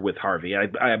toured with Harvey.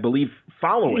 I believe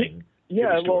following.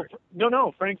 Yeah, well,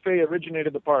 no. Frank Fay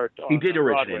originated the part. He did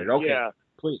originate it. Okay, yeah.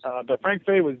 Please. But Frank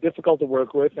Fay was difficult to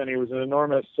work with, and he was an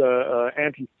enormous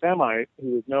anti-Semite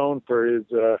who was known for his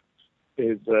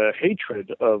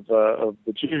hatred of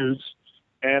the Jews,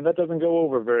 and that doesn't go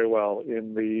over very well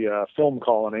in the film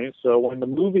colony. So when the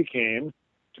movie came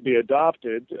to be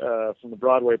adopted from the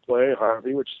Broadway play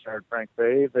Harvey, which starred Frank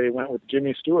Fay, they went with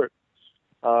Jimmy Stewart.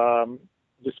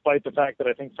 Despite the fact that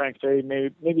I think Frank Fay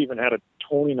maybe even had a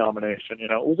Tony nomination. You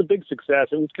know, it was a big success.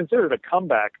 It was considered a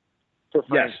comeback for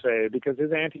Frank Fay because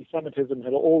his anti-Semitism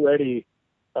had already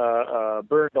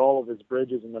burned all of his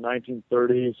bridges in the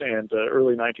 1930s and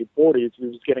early 1940s. He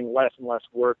was getting less and less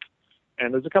work.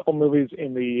 And there's a couple movies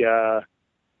in the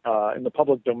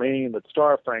public domain that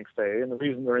star Frank Fay, and the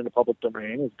reason they're in the public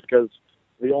domain is because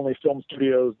the only film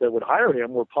studios that would hire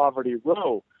him were Poverty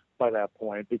Row by that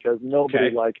point because nobody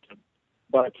liked him.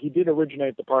 But he did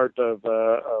originate the part of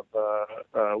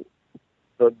the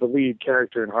lead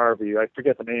character in Harvey. I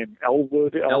forget the name.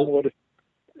 Elwood.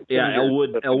 Yeah,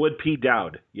 Elwood P.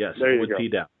 Dowd. Yes, there Elwood P.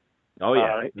 Dowd. Oh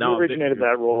yeah. He originated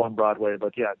that role on Broadway,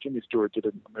 but yeah, Jimmy Stewart did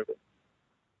it in the movie.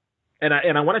 And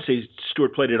I want to say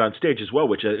Stewart played it on stage as well,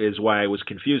 which is why I was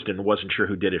confused and wasn't sure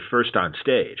who did it first on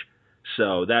stage.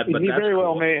 So that, but he that's very cool.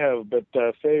 well may have, but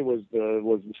Fay was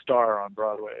the star on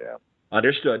Broadway. Yeah.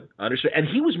 Understood. And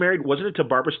he was married, wasn't it, to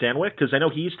Barbara Stanwyck? Because I know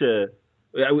he used to,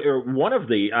 or one of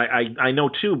the, I know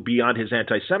too, beyond his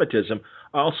anti-Semitism,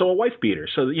 also a wife beater.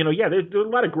 So, you know, yeah, there's a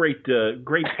lot of great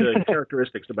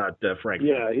characteristics about Frank.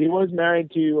 Yeah, he was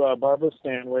married to Barbara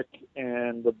Stanwyck,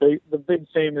 and the big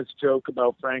famous joke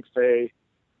about Frank Fay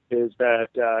is that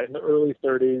in the early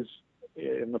 30s,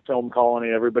 in the film colony,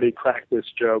 everybody cracked this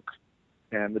joke,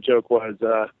 and the joke was,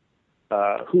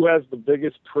 who has the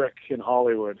biggest prick in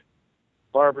Hollywood?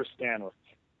 Barbara Stanwyck.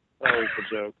 That was the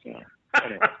joke. Yeah.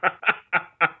 Anyway.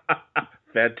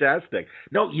 Fantastic.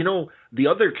 No, you know, the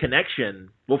other connection.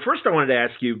 Well, first I wanted to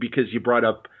ask you because you brought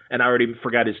up, and I already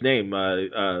forgot his name,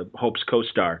 Hope's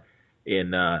co-star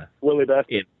in Willie Best.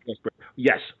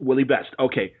 Yes, Willie Best.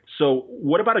 Okay, so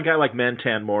what about a guy like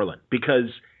Mantan Moreland? Because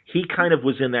he kind of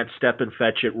was in that step and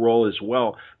fetch it role as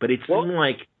well, but it seemed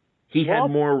like he had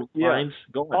more lines.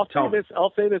 Go on,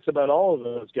 I'll say this about all of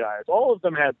those guys. All of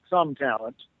them had some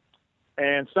talent,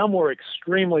 and some were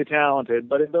extremely talented.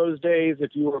 But in those days,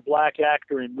 if you were a black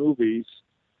actor in movies,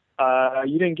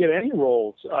 you didn't get any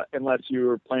roles unless you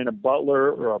were playing a butler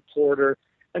or a porter.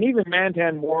 And even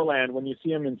Mantan Moreland, when you see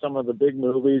him in some of the big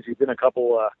movies, he's in a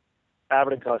couple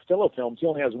Abbott and Costello films. He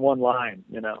only has one line,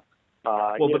 you know.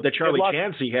 But the Charlie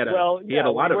Chance, he had a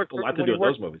lot to do with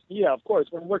those movies. Yeah, of course.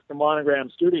 When he worked for Monogram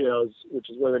Studios, which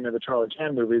is where they made the Charlie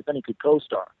Chan movies, then he could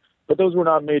co-star. But those were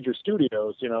not major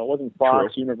studios. You know, it wasn't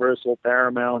Fox, True. Universal,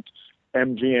 Paramount,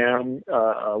 MGM,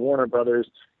 Warner Brothers.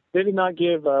 They did not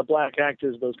give black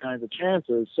actors those kinds of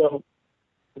chances, so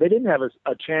they didn't have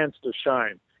a chance to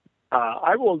shine.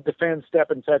 I will defend Step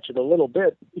and Fetch It a little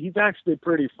bit. He's actually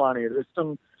pretty funny. There's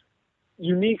some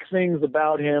unique things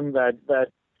about him that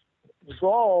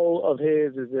drawl of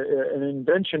his is an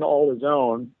invention all his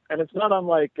own, and it's not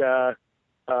unlike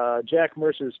Jack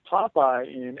Mercer's Popeye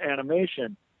in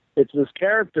animation. It's this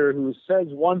character who says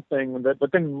one thing,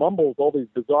 but then mumbles all these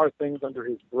bizarre things under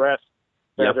his breath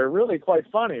that are really quite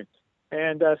funny.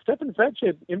 And Step and Fetch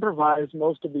It improvised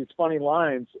most of these funny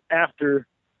lines after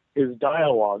his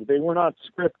dialogue. They were not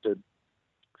scripted.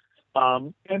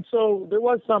 And so there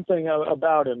was something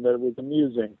about him that was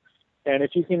amusing. And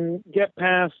if you can get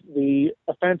past the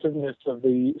offensiveness of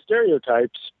the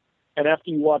stereotypes, and after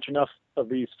you watch enough of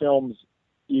these films,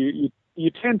 you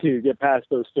tend to get past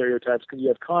those stereotypes because you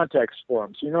have context for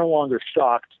them. So you're no longer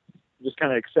shocked. You just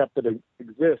kind of accept that it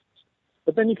exists.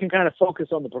 But then you can kind of focus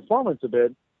on the performance a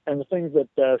bit and the things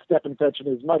that Stephen Fetchit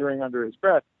is muttering under his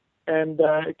breath. And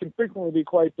it can frequently be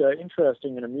quite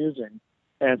interesting and amusing.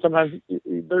 And sometimes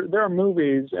there are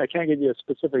movies, I can't give you a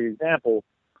specific example,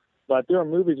 but there are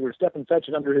movies where Stephen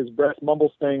Fetchit under his breath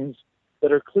mumbles things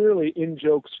that are clearly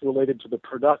in-jokes related to the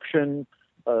production,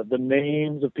 the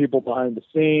names of people behind the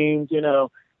scenes,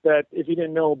 that if you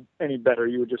didn't know any better,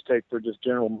 you would just take for just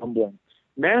general mumbling.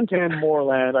 Mantan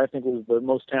Moreland, I think, was the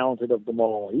most talented of them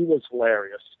all. He was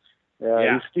hilarious.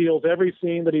 He steals every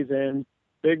scene that he's in,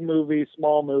 big movie,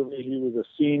 small movie. He was a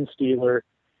scene stealer,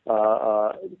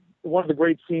 one of the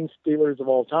great scene stealers of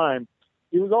all time.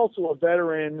 He was also a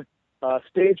veteran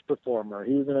stage performer.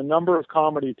 He was in a number of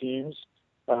comedy teams.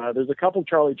 There's a couple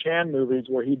Charlie Chan movies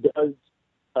where he does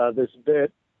this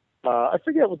bit. I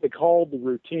forget what they called the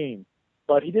routine,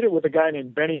 but he did it with a guy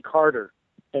named Benny Carter,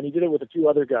 and he did it with a few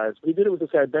other guys. But he did it with this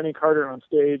guy, Benny Carter, on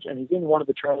stage, and he's in one of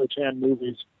the Charlie Chan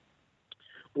movies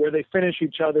where they finish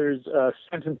each other's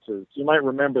sentences. You might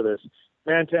remember this.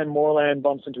 Mantan Moreland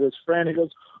bumps into his friend. He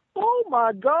goes, "Oh,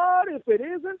 my God, if it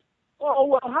isn't. Oh,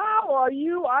 well, how are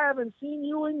you? I haven't seen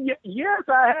you in yes,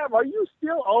 I have. Are you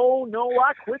still? Oh, no,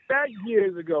 I quit that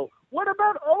years ago. What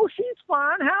about, oh, she's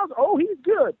fine. Oh, he's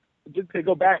good." They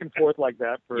go back and forth like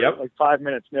that for like 5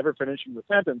 minutes, never finishing the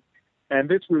sentence. And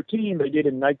this routine they did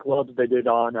in nightclubs, they did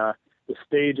on the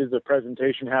stages of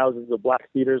presentation houses of black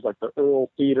theaters like the Earl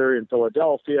Theater in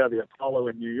Philadelphia, the Apollo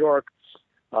in New York,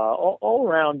 all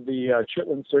around the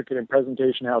Chitlin Circuit and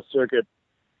Presentation House Circuit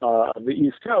of the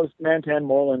East Coast. Mantan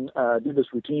Moreland did this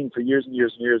routine for years and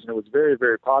years and years, and it was very,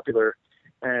 very popular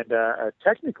and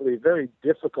technically very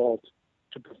difficult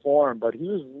to perform, but he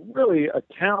was really a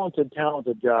talented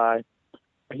guy.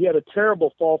 He had a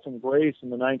terrible fall from grace in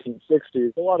the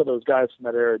 1960s. A lot of those guys from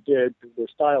that era did, because their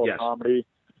style of comedy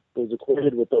was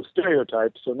equated with those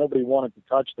stereotypes, so nobody wanted to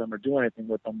touch them or do anything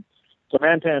with them. So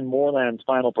Mantan Moreland's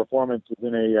final performance was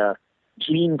in a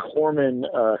Gene Corman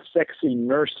sexy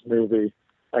nurse movie.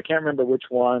 I can't remember which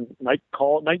one, night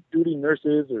duty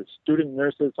nurses or student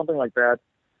nurses, something like that.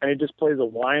 And he just plays a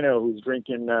wino who's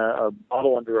drinking a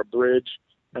bottle under a bridge,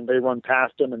 and they run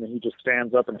past him, and then he just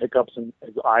stands up and hiccups and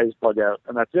his eyes bug out,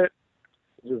 and that's it.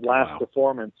 It's his last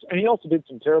performance. And he also did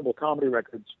some terrible comedy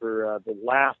records for the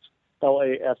Laugh,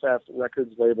 Laff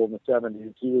records label in the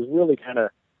 70s. He was really kind of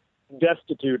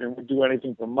destitute and would do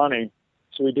anything for money.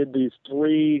 So he did these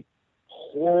 3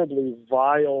 horribly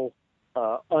vile,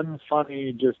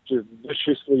 unfunny, just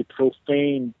viciously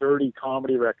profane, dirty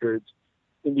comedy records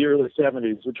in the early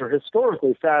 70s, which are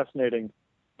historically fascinating,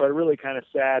 but really kind of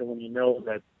sad when you know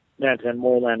that Mantan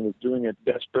Moreland was doing it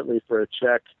desperately for a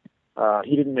check.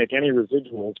 He didn't make any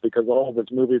residuals because all of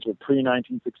his movies were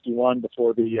pre-1961,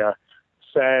 before the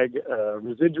SAG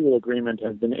residual agreement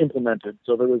had been implemented.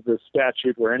 So there was this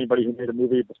statute where anybody who made a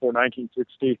movie before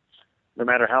 1960, no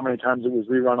matter how many times it was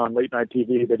rerun on late-night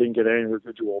TV, they didn't get any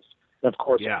residuals. And, of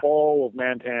course, all of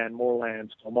Mantan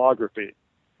Moreland's filmography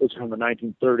was from the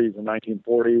 1930s and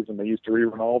 1940s, and they used to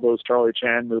rerun all those Charlie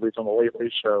Chan movies on the Late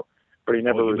Late Show, but he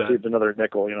never received another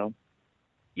nickel,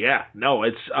 Yeah, no,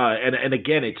 it's and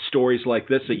again, it's stories like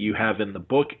this that you have in the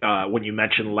book. When you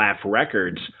mention Laugh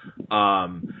Records,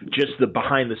 just the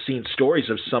behind-the-scenes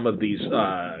stories of some of these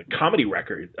comedy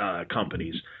record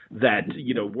companies that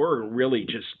were really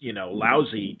just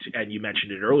lousy, and you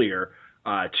mentioned it earlier,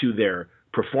 to their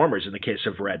performers. In the case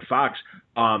of Redd Foxx,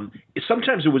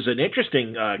 sometimes it was an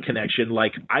interesting connection.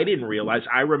 Like, I didn't realize.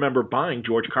 I remember buying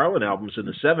George Carlin albums in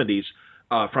the 70s.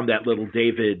 From that Little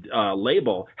David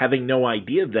label, having no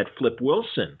idea that Flip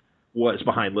Wilson was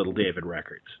behind Little David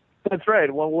Records. That's right.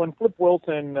 Well, when Flip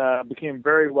Wilson became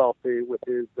very wealthy with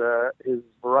his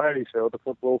variety show, the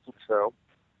Flip Wilson Show,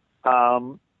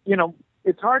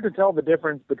 it's hard to tell the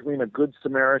difference between a good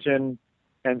Samaritan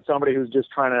and somebody who's just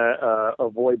trying to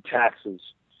avoid taxes.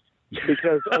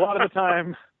 Because a lot of the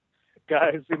time,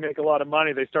 guys who make a lot of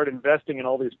money, they start investing in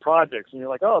all these projects, and you're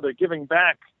like, oh, they're giving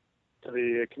back to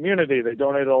the community. They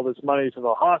donated all this money to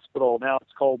the hospital. Now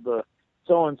it's called the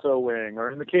so-and-so wing. Or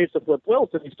in the case of Flip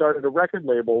Wilson, he started a record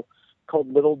label called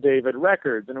Little David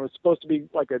Records, and it was supposed to be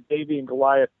like a Davy and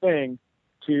Goliath thing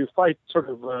to fight sort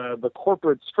of the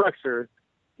corporate structure.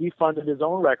 He funded his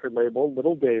own record label,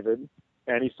 Little David,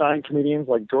 and he signed comedians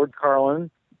like George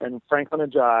Carlin and Franklin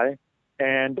Ajaye,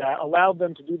 and allowed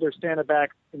them to do their stand-up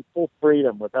acts in full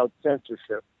freedom without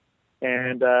censorship.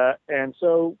 And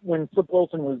so when Flip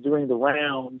Wilson was doing the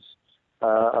rounds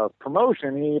of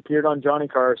promotion, he appeared on Johnny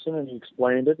Carson, and he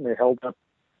explained it, and they held up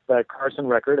that Carson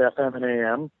record, FM and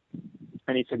AM,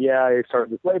 and he said, yeah, I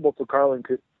started this label so Carlin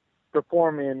could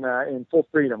perform in full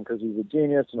freedom because he's a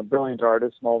genius and a brilliant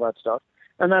artist and all that stuff.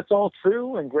 And that's all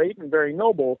true and great and very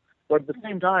noble, but at the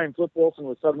same time, Flip Wilson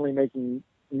was suddenly making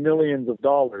millions of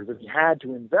dollars, and he had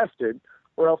to invest it,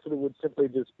 or else it would simply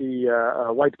just be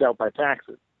wiped out by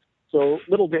taxes. So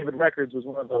Little David Records was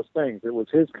one of those things. It was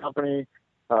his company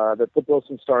that Flip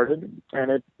Wilson started,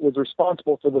 and it was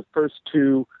responsible for the first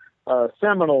two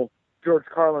seminal George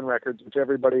Carlin records, which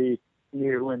everybody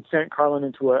knew, and sent Carlin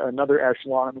into another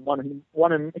echelon, won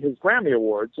him his Grammy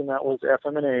Awards, and that was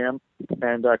FM and AM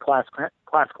and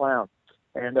Class Clown.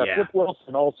 And Flip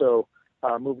Wilson also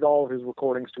moved all of his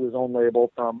recordings to his own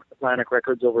label from Atlantic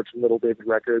Records over to Little David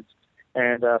Records.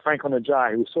 And Franklin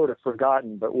Ajaye, who was sort of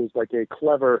forgotten but was like a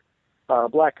clever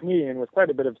black comedian with quite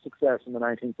a bit of success in the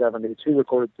 1970s, who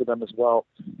recorded for them as well.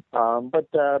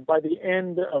 But by the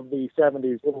end of the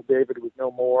 70s, Little David was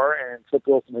no more, and Flip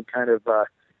Wilson had kind of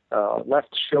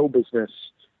left show business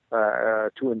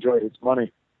to enjoy his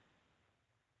money.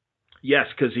 Yes,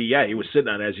 because he was sitting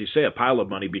on, as you say, a pile of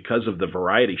money because of the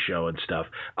variety show and stuff.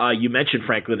 You mentioned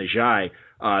Franklin Ajaye,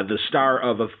 the star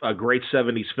of a great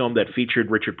 70s film that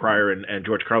featured Richard Pryor and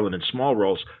George Carlin in small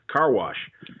roles, Car Wash.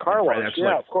 Car Wash,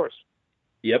 of course.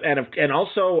 Yep, and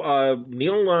also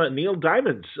Neil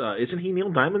Diamond's isn't he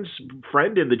Neil Diamond's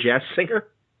friend in The Jazz Singer?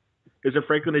 Is it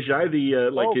Franklin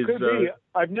Ajaye could be.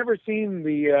 I've never seen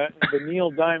the Neil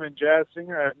Diamond Jazz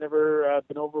Singer. I've never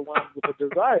been overwhelmed with a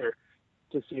desire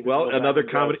to see. Another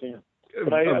comedy,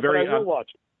 but I will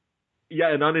watch it.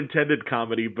 Yeah, an unintended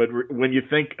comedy, but when you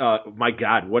think, my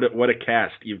God, what a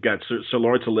cast! You've got Sir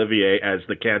Laurence Olivier as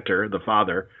the cantor, the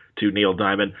father to Neil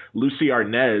Diamond. Lucy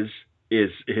Arnaz is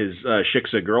his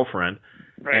Shiksa girlfriend,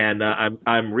 right. And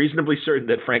I'm reasonably certain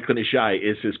that Franklin Ajaye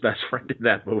is his best friend in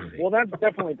that movie. Well, that's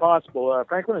definitely possible.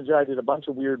 Franklin Ajaye did a bunch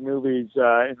of weird movies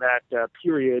in that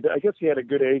period. I guess he had a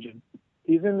good agent.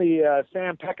 He's in the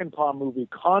Sam Peckinpah movie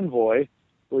Convoy,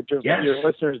 which, if your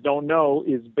listeners don't know,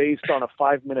 is based on a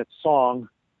 5-minute song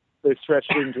they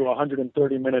stretched into a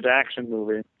 130-minute action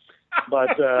movie. But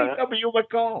C.W.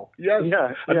 McCall,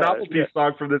 a novelty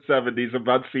song from the 70s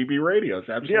about CB radios,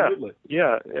 absolutely.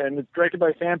 Yeah, and it's directed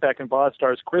by Sam Peckinpah.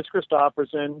 Stars Chris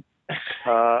Christopherson.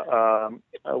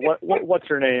 What's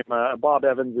her name? Bob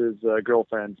Evans'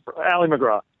 girlfriend, Ally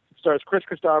McGraw. Stars Chris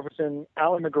Christopherson,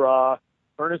 Ally McGraw,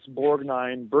 Ernest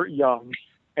Borgnine, Burt Young,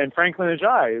 and Franklin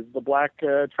Ajaye is the black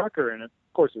trucker, and of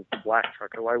course it's the black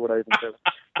trucker. Why would I even say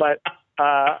that? But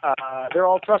they're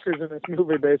all truckers in this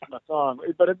movie based on a song.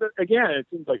 But again, it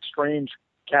seems like strange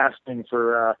casting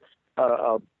for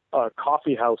a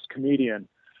coffeehouse comedian.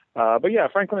 But yeah,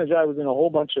 Franklin Ajaye was in a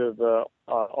whole bunch of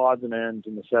odds and ends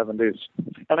in the 70s.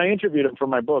 And I interviewed him for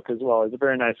my book as well. He's a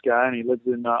very nice guy, and he lives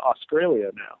in Australia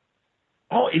now.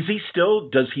 Oh, is he still?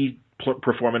 Does he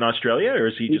perform in Australia, or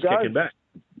is he just kicking back?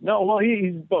 No, well,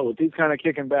 he's both. He's kind of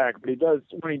kicking back, but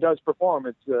when he does perform,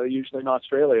 it's usually in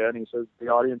Australia, and he says the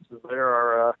audiences there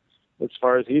are, as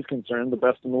far as he's concerned, the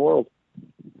best in the world.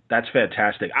 That's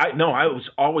fantastic. I was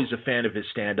always a fan of his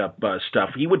stand-up stuff.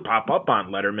 He would pop up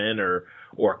on Letterman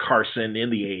or Carson in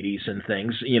the 80s and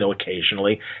things,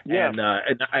 occasionally. Yeah. And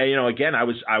again, I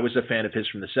was a fan of his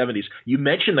from the 70s. You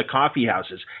mentioned the coffee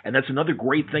houses, and that's another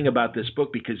great thing about this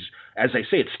book because, as I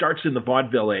say, it starts in the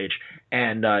vaudeville age,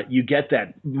 and you get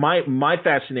that. My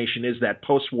fascination is that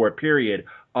post-war period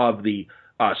of the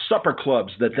supper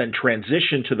clubs that then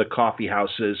transition to the coffee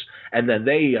houses, and then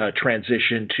they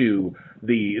transition to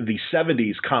the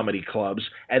 70s comedy clubs,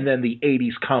 and then the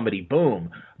 80s comedy boom.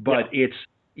 But it's,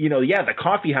 the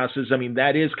coffee houses, I mean,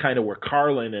 that is kind of where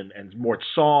Carlin and Mort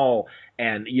Saul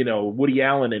and, Woody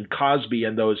Allen and Cosby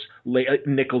and those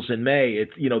Nichols and May,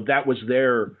 that was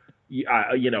their,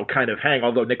 kind of hang.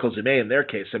 Although Nichols and May, in their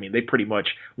case, I mean, they pretty much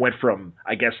went from,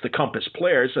 I guess, the Compass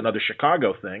Players, another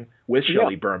Chicago thing with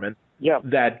Shelley Berman,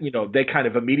 that, they kind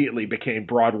of immediately became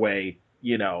Broadway,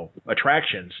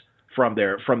 attractions from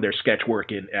their sketch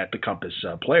work at the Compass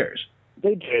Players.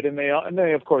 They did, and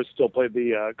they of course still played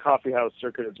the coffee house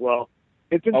circuit as well.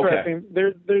 It's interesting.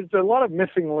 Okay. There's a lot of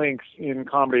missing links in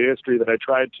comedy history that I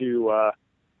tried to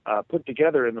put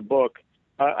together in the book.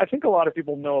 I think a lot of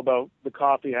people know about the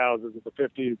coffee houses of the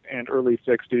 50s and early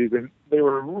 60s, and they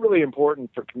were really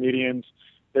important for comedians.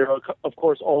 They were, of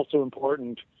course, also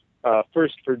important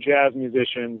first for jazz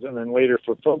musicians and then later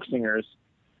for folk singers.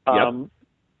 But,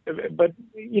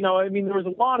 there was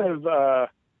a lot of,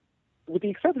 with the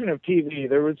exception of TV,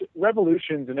 there was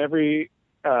revolutions in every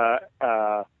part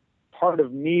part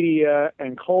of media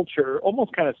and culture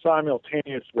almost kind of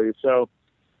simultaneously. So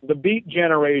the Beat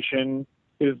generation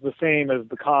is the same as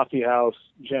the coffeehouse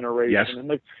generation. Yes.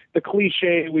 And the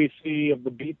cliche we see of the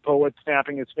Beat poet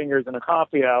snapping his fingers in a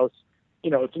coffeehouse,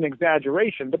 it's an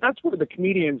exaggeration, but that's where the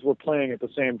comedians were playing at the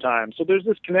same time. So there's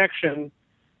this connection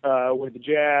with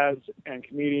jazz and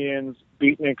comedians,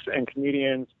 beatniks and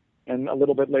comedians, and a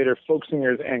little bit later folk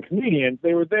singers and comedians.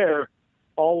 They were there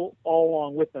all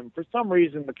along with them. For some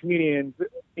reason, the comedians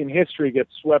in history get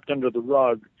swept under the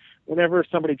rug. Whenever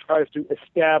somebody tries to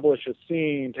establish a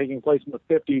scene taking place in the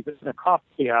 50s in a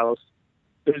coffee house,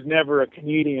 there's never a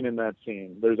comedian in that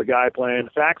scene. There's a guy playing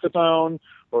saxophone,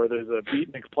 or there's a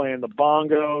beatnik playing the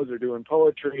bongos or doing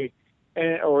poetry,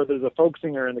 or there's a folk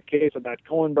singer in the case of that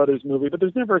Coen Brothers movie, but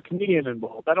there's never a comedian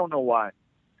involved. I don't know why.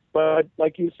 But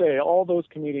like you say, all those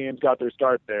comedians got their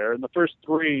start there. And the first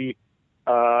three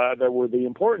that were the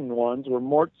important ones were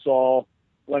Mort Sahl,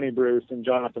 Lenny Bruce, and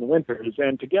Jonathan Winters.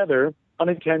 And together,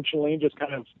 unintentionally, just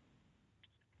kind of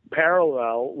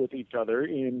parallel with each other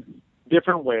in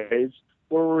different ways,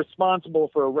 were responsible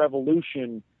for a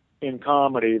revolution in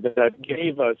comedy that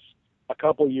gave us, a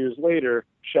couple years later,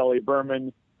 Shelley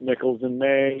Berman, Nichols and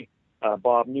May,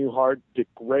 Bob Newhart, Dick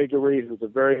Gregory, who's a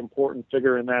very important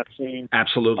figure in that scene.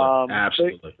 Absolutely.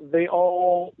 Absolutely. They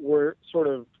all were sort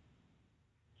of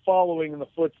following in the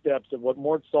footsteps of what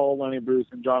Mort Sahl, Lenny Bruce,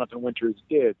 and Jonathan Winters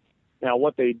did. Now,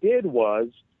 what they did was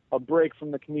a break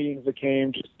from the comedians that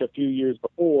came just a few years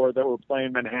before that were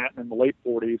playing Manhattan in the late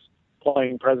 40s,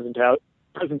 playing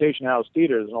Presentation House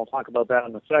theaters, and I'll talk about that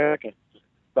in a second.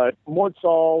 But Mort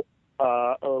Sahl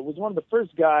was one of the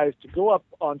first guys to go up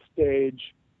on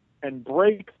stage and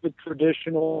break the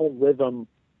traditional rhythm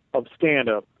of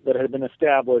stand-up that had been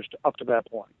established up to that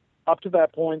point. Up to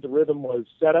that point, the rhythm was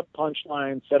set up,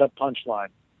 punchline, set up, punchline.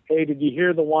 Hey, did you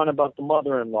hear the one about the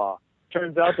mother-in-law?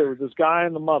 Turns out there was this guy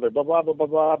and the mother, blah, blah, blah, blah,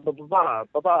 blah, blah, blah, blah,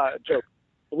 blah, blah, joke.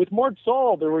 With Mort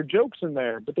Sahl, there were jokes in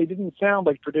there, but they didn't sound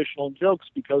like traditional jokes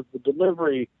because the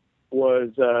delivery was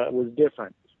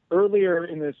different. Earlier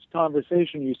in this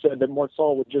conversation, you said that Mort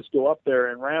Sahl would just go up there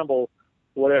and ramble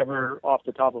whatever off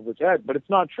the top of his head, but it's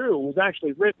not true. It was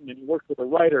actually written, and he worked with a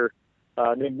writer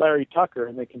named Larry Tucker,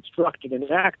 and they constructed an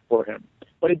act for him.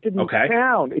 But it did not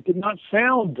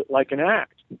sound like an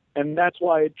act, and that's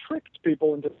why it tricked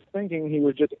people into thinking he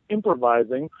was just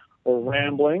improvising or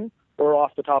rambling or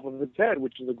off the top of his head,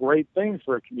 which is a great thing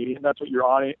for a comedian. That's what you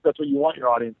want your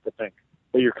audience to think,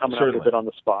 that you're coming out of it on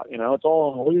the spot. It's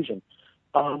all an illusion.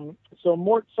 So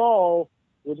Mort Sahl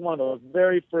was one of the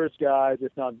very first guys,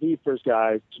 if not the first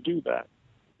guys, to do that.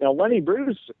 Now, Lenny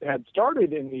Bruce had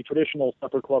started in the traditional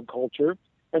supper club culture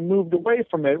and moved away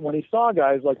from it when he saw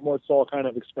guys like Mort Sahl kind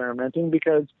of experimenting,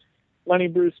 because Lenny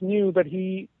Bruce knew that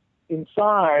he,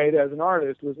 inside, as an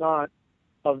artist, was not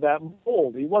of that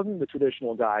mold. He wasn't the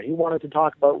traditional guy. He wanted to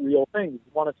talk about real things.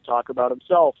 He wanted to talk about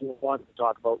himself. He wanted to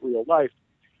talk about real life.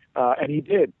 And he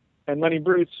did. And Lenny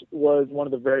Bruce was one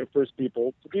of the very first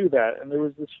people to do that. And there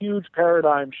was this huge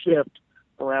paradigm shift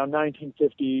around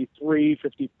 1953,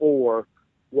 54,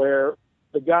 where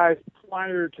the guys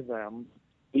prior to them,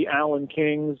 the Alan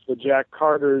Kings, the Jack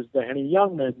Carters, the Henny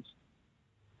Youngmans,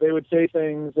 they would say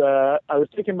things. They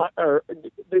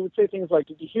would say things like,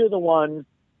 "Did you hear the one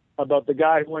about the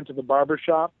guy who went to the barber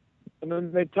shop?" And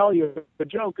then they'd tell you the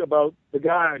joke about the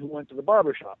guy who went to the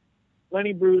barber shop.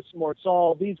 Lenny Bruce, Mort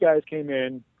Sahl, these guys came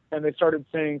in and they started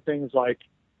saying things like,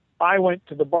 "I went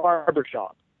to the barber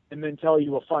shop," and then tell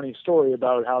you a funny story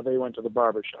about how they went to the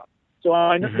barber shop. So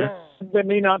I know that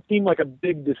may not seem like a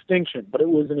big distinction, but it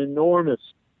was an enormous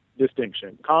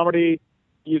distinction. Comedy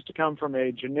used to come from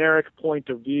a generic point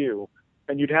of view,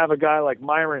 and you'd have a guy like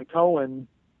Myron Cohen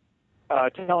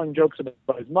telling jokes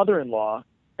about his mother-in-law,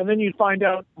 and then you'd find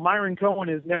out Myron Cohen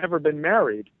has never been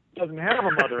married, doesn't have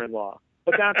a mother-in-law.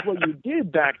 But that's what you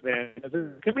did back then as a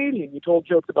comedian. You told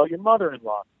jokes about your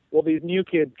mother-in-law. Well, these new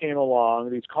kids came along,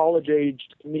 these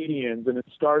college-aged comedians, and it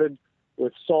started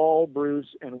with Sahl,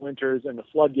 Bruce, and Winters, and the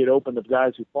floodgate opened of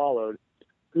guys who followed,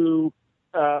 who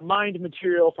mined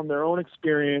material from their own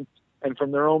experience and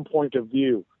from their own point of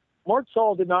view. Mort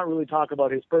Sahl did not really talk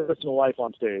about his personal life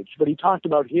on stage, but he talked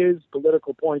about his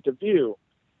political point of view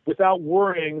without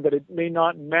worrying that it may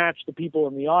not match the people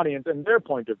in the audience and their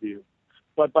point of view.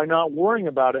 But by not worrying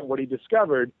about it, what he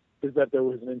discovered is that there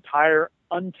was an entire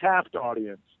untapped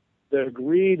audience that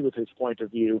agreed with his point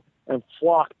of view and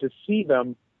flocked to see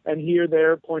them and hear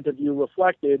their point of view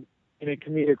reflected in a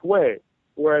comedic way.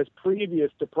 Whereas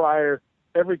previous to prior,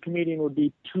 every comedian would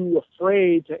be too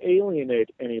afraid to alienate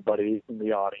anybody in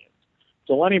the audience.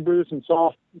 So Lenny Bruce and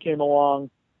Sahl came along.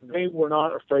 They were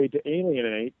not afraid to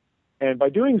alienate. And by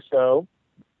doing so,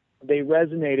 they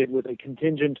resonated with a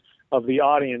contingent of the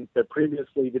audience that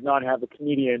previously did not have a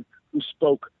comedian who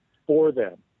spoke for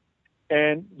them.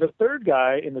 And the third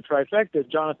guy in the trifecta,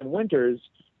 Jonathan Winters,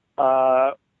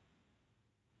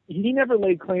 he never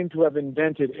laid claim to have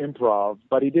invented improv,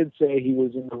 but he did say he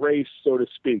was in the race, so to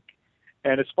speak.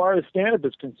 And as far as stand-up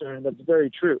is concerned, that's very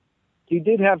true. He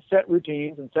did have set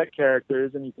routines and set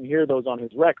characters, and you can hear those on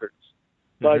his records.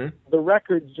 But the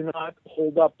records do not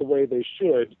hold up the way they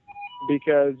should,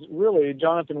 because really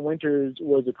Jonathan Winters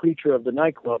was a creature of the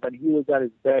nightclub, and he was at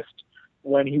his best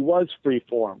when he was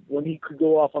free-form, when he could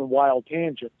go off on wild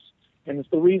tangents. And it's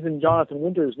the reason Jonathan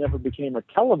Winters never became a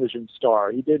television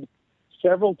star. He did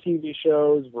several TV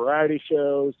shows, variety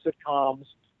shows, sitcoms,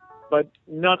 but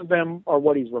none of them are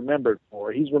what he's remembered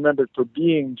for. He's remembered for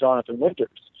being Jonathan Winters.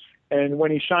 And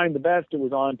when he shined the best, it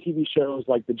was on TV shows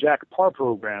like the Jack Parr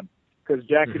program, because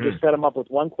Jack could just set him up with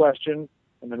one question,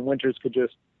 and then Winters could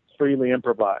just freely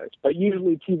improvise. But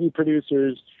usually TV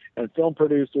producers and film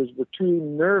producers were too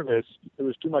nervous. There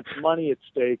was too much money at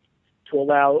stake to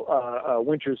allow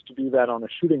Winters to do that on a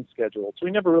shooting schedule. So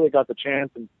he never really got the chance,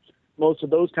 and most of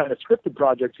those kind of scripted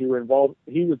projects he was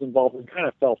involved in kind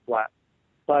of fell flat.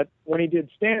 But when he did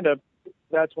stand-up,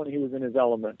 that's when he was in his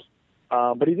element.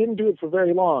 But he didn't do it for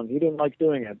very long. He didn't like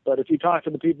doing it. But if you talk to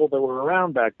the people that were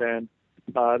around back then,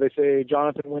 they say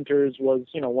Jonathan Winters was,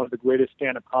 one of the greatest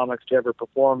stand-up comics to ever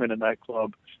perform in a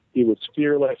nightclub. He was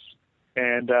fearless,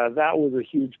 and that was a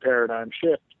huge paradigm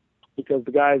shift, because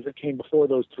the guys that came before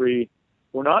those three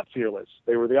were not fearless.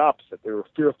 They were the opposite. They were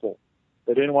fearful.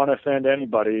 They didn't want to offend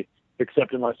anybody,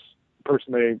 except unless the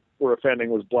person they were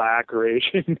offending was black or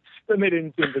Asian. Then they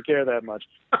didn't seem to care that much.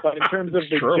 But in terms of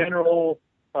the general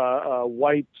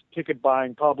white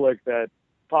ticket-buying public that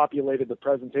populated the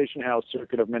presentation house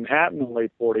circuit of Manhattan in the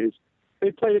late 40s,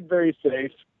 they played it very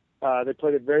safe. They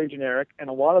played it very generic, and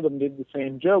a lot of them did the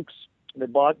same jokes. They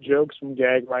bought jokes from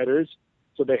gag writers,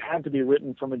 so they had to be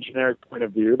written from a generic point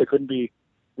of view. They couldn't be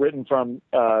written from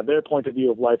their point of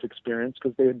view of life experience,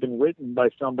 because they had been written by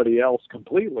somebody else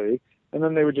completely, and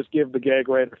then they would just give the gag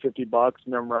writer $50,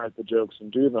 memorize the jokes,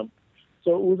 and do them.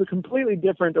 So it was a completely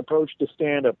different approach to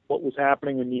stand-up, what was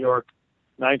happening in New York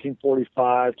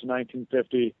 1945 to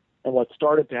 1950, and what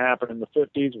started to happen in the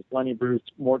 50s with Lenny Bruce,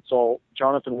 Mortzall,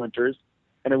 Jonathan Winters.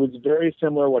 And it was very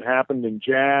similar what happened in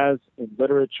jazz, in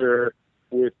literature,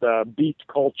 with beat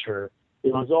culture.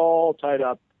 It was all tied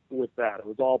up with that. It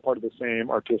was all part of the same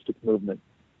artistic movement.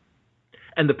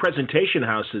 And the presentation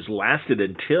houses lasted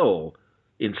until,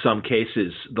 in some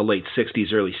cases, the late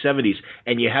 60s, early 70s.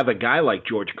 And you have a guy like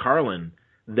George Carlin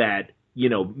that,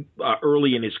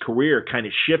 early in his career kind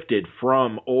of shifted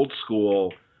from old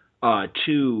school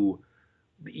to,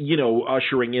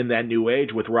 ushering in that new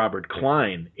age with Robert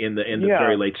Klein in the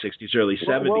very late 60s, early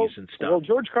 70s and stuff. Well,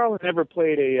 George Carlin never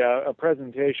played a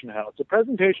presentation house. A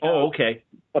presentation house. Oh, okay.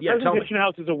 Presentation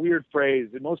house is a weird phrase,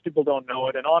 and most people don't know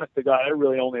it. And honest to God, I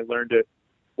really only learned it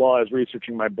while I was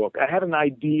researching my book. I had an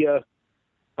idea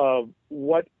of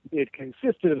what it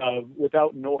consisted of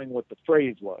without knowing what the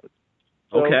phrase was.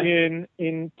 So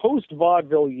in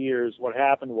post-vaudeville years, what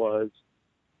happened was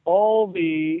all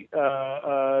the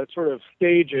sort of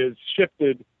stages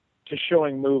shifted to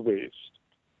showing movies.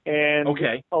 And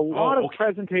a lot of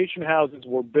presentation houses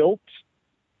were built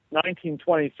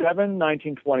 1927,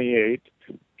 1928,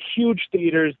 huge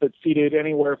theaters that seated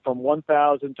anywhere from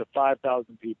 1,000 to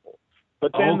 5,000 people.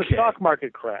 But then the stock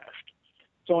market crashed.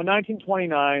 So in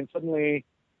 1929, suddenly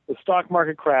the stock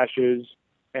market crashes,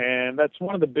 and that's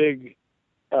one of the big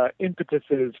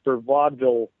impetuses for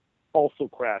vaudeville also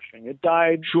crashing. It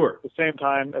died at the same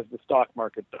time as the stock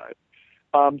market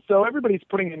died. So everybody's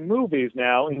putting in movies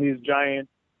now in these giant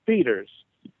theaters.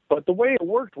 But the way it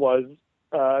worked was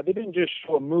they didn't just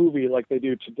show a movie like they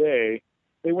do today.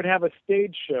 They would have a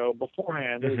stage show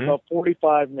beforehand. It was about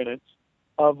 45 minutes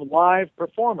of live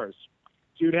performers.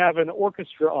 So you'd have an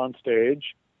orchestra on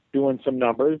stage doing some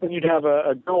numbers. Then you'd have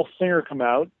a girl singer come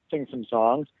out, sing some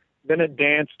songs. Then a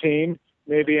dance team,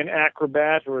 maybe an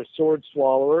acrobat or a sword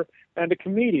swallower, and a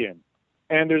comedian.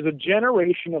 And there's a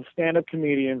generation of stand-up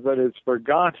comedians that is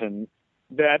forgotten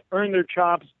that earned their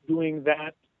chops doing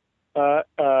that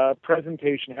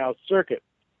presentation house circuit.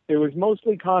 It was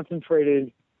mostly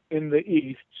concentrated in the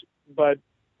East, but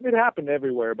it happened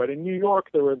everywhere. But in New York,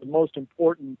 there were the most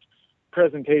important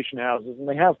presentation houses, and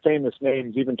they have famous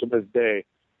names even to this day.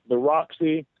 The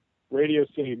Roxy, Radio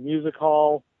City Music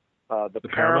Hall, the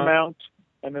Paramount,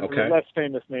 and then the less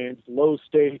famous names, Low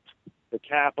State, the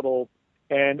Capitol.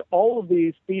 And all of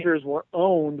these theaters were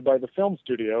owned by the film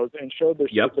studios and showed their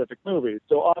specific movies.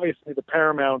 So obviously the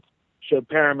Paramount showed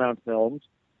Paramount films.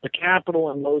 The Capitol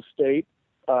and Low State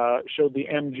showed the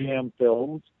MGM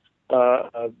films.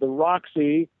 The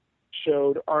Roxy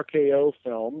showed RKO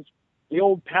films. The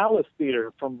old Palace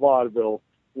Theater from vaudeville,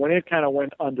 when it kind of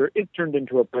went under, it turned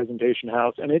into a presentation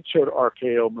house, and it showed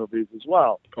RKO movies as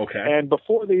well. Okay. And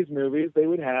before these movies, they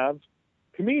would have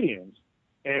comedians.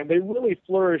 And they really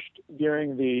flourished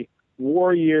during the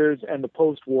war years and the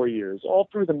post-war years, all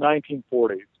through the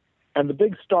 1940s. And the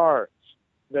big stars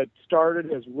that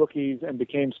started as rookies and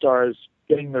became stars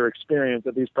getting their experience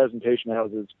at these presentation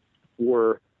houses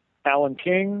were Alan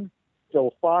King,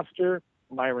 Phil Foster,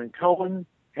 Myron Cohen,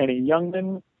 Henny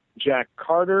Youngman, Jack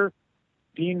Carter,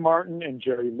 Dean Martin, and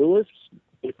Jerry Lewis.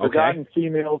 A forgotten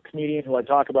female comedian who I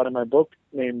talk about in my book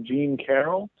named Jean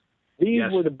Carroll. These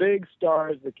were the big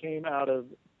stars that came out of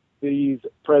these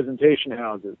presentation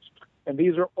houses. And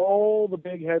these are all the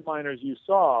big headliners you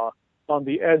saw on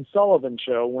the Ed Sullivan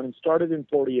Show when it started in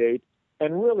 48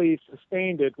 and really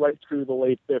sustained it right through the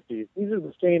late 50s. These are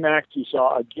the same acts you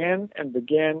saw again and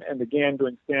again and again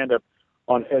doing stand-up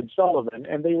on Ed Sullivan,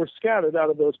 and they were scattered out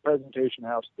of those presentation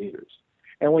house theaters.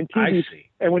 And when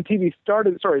TV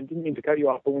started, sorry, I didn't mean to cut you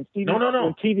off, but when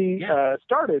TV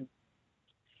started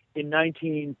in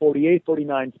 1948,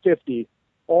 49, 50,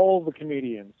 all the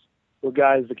comedians were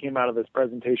guys that came out of this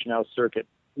presentation house circuit.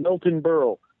 Milton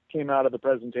Berle came out of the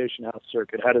presentation house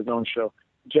circuit, had his own show.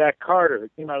 Jack Carter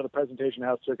came out of the presentation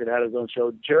house circuit, had his own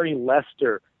show. Jerry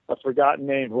Lester, a forgotten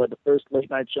name, who had the first late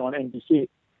night show on NBC,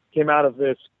 came out of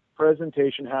this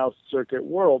presentation house circuit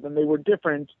world, and they were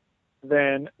different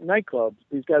than nightclubs.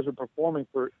 These guys were performing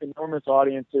for enormous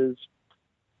audiences,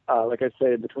 like I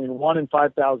say, between 1,000 and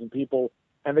 5,000 people,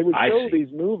 and they would show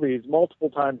these movies multiple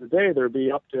times a day. There would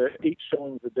be up to 8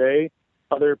 showings a day.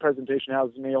 Other presentation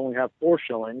houses may only have 4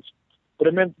 showings, but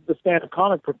it meant the stand-up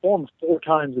comic performed 4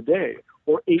 times a day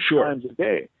or 8 times a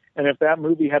day. And if that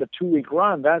movie had a 2-week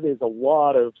run, that is a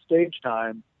lot of stage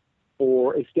time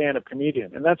for a stand-up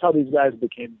comedian. And that's how these guys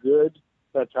became good.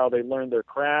 That's how they learned their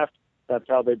craft. That's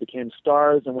how they became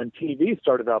stars. And when TV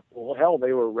started up, well, hell,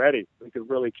 they were ready. They could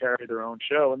really carry their own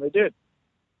show, and they did.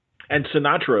 And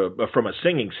Sinatra, from a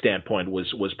singing standpoint,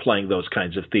 was playing those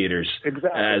kinds of theaters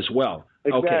as well.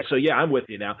 Exactly. Okay, so yeah, I'm with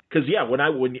you now. Because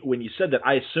when you said that,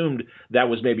 I assumed that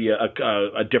was maybe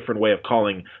a different way of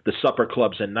calling the supper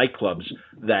clubs and nightclubs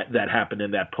that happened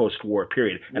in that post-war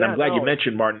period. And I'm glad you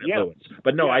mentioned Martin and Lewis.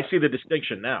 But no, I see the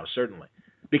distinction now, certainly.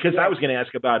 Because I was going to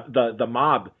ask about the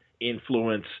mob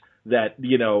influence that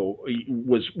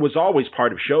was always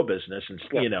part of show business, and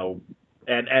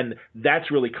and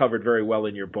that's really covered very well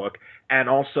in your book. And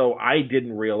also, I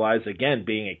didn't realize, again,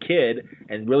 being a kid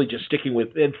and really just sticking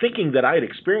with and thinking that I had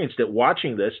experienced it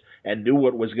watching this and knew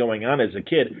what was going on as a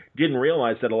kid, didn't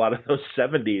realize that a lot of those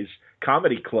 70s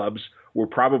comedy clubs were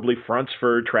probably fronts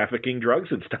for trafficking drugs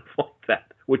and stuff like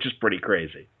that, which is pretty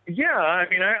crazy. Yeah, I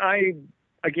mean,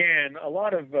 again, a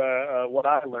lot of what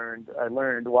I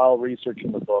learned while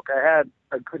researching the book. I had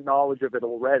a good knowledge of it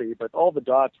already, but all the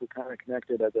dots were kind of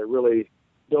connected as I really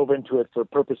dove into it for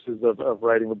purposes of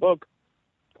writing the book.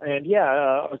 And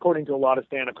according to a lot of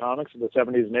stand-up comics in the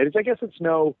 70s and 80s, I guess it's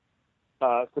no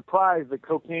surprise that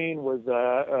cocaine was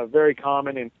very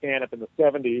common in stand-up in the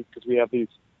 70s, because we have these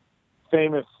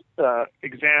famous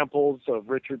examples of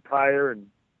Richard Pryor and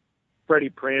Freddie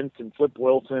Prinze and Flip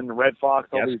Wilson and Redd Foxx,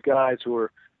 all these guys who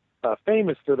were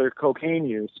famous for their cocaine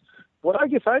use. What I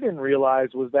guess I didn't realize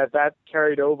was that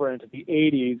carried over into the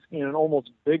 80s in an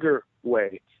almost bigger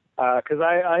way. Because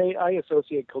I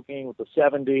associate cocaine with the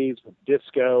 70s, with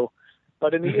disco.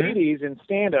 But in the 80s, in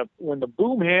stand-up, when the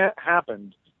boom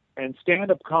happened and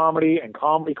stand-up comedy and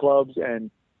comedy clubs and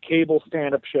cable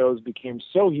stand-up shows became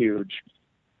so huge,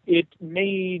 it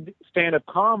made stand-up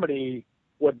comedy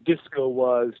what disco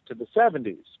was to the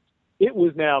 70s. It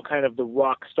was now kind of the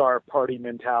rock star party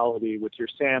mentality with your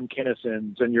Sam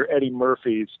Kinnisons and your Eddie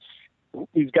Murphys,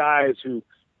 these guys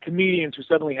comedians who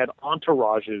suddenly had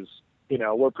entourages,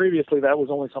 where previously that was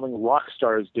only something rock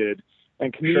stars did,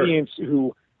 and comedians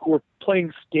who were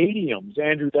playing stadiums.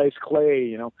 Andrew Dice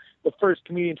Clay, the first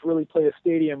comedian to really play a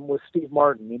stadium was Steve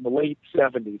Martin in the late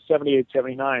 70s, 78,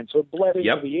 79. So it bled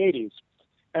into the 80s.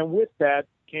 And with that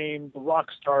came the rock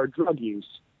star drug use,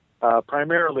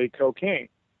 primarily cocaine.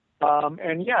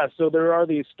 So there are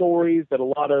these stories that a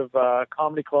lot of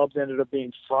comedy clubs ended up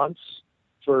being fronts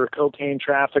for cocaine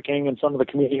trafficking, and some of the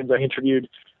comedians I interviewed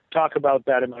talk about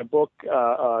that in my book.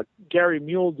 Gary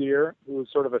Muledeer, who was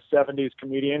sort of a 70s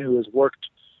comedian who has worked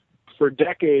for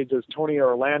decades as Tony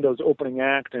Orlando's opening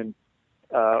act and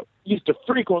used to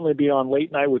frequently be on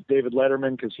Late Night with David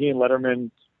Letterman, because he and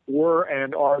Letterman were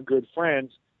and are good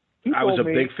friends. I was a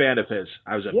big fan of his.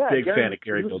 I was a big fan of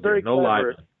Gary Muledeer. No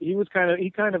lie. He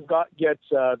kind of gets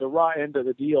the raw end of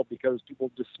the deal because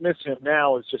people dismiss him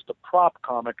now as just a prop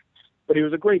comic, but he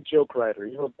was a great joke writer.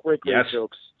 He wrote great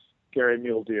jokes, Gary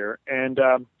Muledeer. And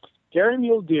Gary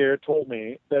Muledeer told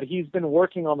me that he's been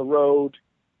working on the road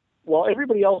while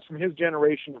everybody else from his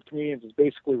generation of comedians is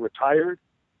basically retired.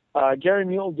 Gary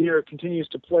Muledeer continues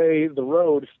to play the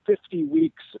road 50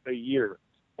 weeks a year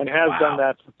and has done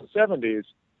that since the 70s.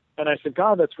 And I said,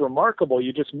 God, that's remarkable.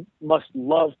 You just must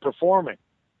love performing.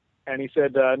 And he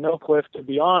said, no, Kliph, to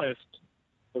be honest,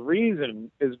 the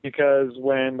reason is because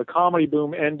when the comedy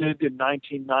boom ended in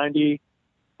 1990,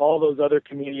 all those other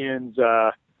comedians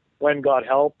went and got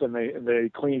help and they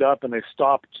cleaned up and they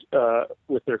stopped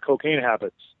with their cocaine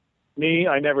habits. Me,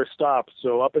 I never stopped.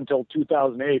 So up until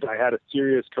 2008, I had a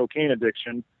serious cocaine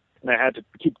addiction and I had to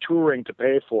keep touring to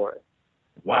pay for it.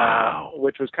 Wow.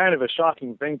 Which was kind of a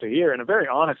shocking thing to hear and a very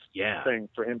honest thing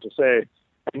for him to say.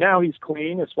 And now he's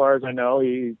clean, as far as I know.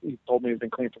 He told me he's been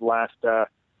clean for the last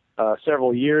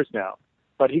several years now.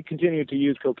 But he continued to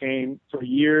use cocaine for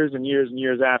years and years and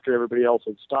years after everybody else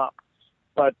had stopped.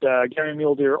 But Gary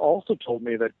Muledeer also told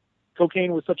me that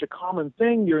cocaine was such a common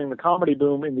thing during the comedy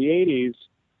boom in the 80s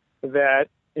that,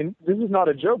 and this is not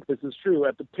a joke, this is true,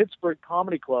 at the Pittsburgh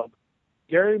Comedy Club,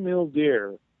 Gary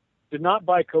Muledeer did not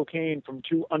buy cocaine from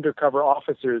two undercover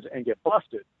officers and get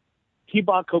busted. He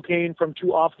bought cocaine from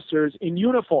two officers in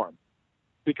uniform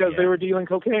because they were dealing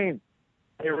cocaine.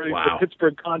 They were the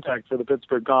Pittsburgh contact for the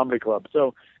Pittsburgh Comedy Club.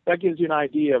 So that gives you an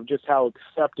idea of just how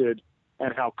accepted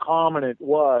and how common it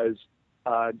was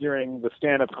during the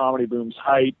stand-up comedy boom's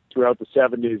height throughout the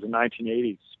 70s and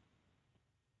 1980s.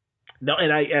 No,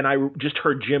 and I just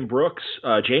heard James Brooks,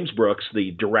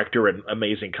 the director and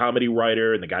amazing comedy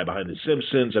writer and the guy behind The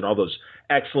Simpsons and all those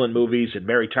excellent movies, and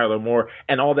Mary Tyler Moore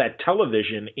and all that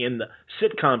television in the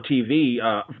sitcom TV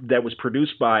that was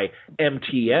produced by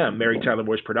MTM, Mary Tyler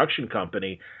Moore's production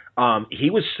company. He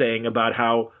was saying about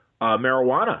how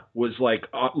marijuana was like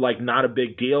not a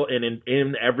big deal in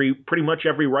pretty much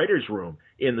every writer's room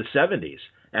in the 70s,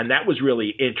 and that was really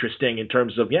interesting in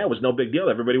terms of it was no big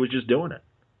deal. Everybody was just doing it.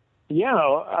 Yeah,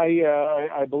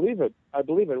 I believe it.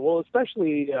 Well,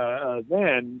 especially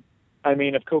then. I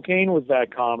mean, if cocaine was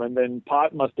that common, then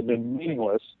pot must have been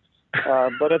meaningless.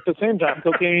 But at the same time,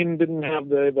 cocaine didn't have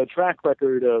the track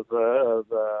record of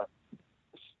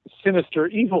sinister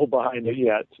evil behind it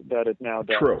yet that it now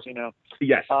does. True. You know.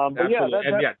 Yes.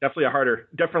 Absolutely.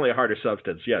 Definitely a harder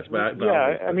substance. Yes. But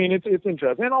I mean, it's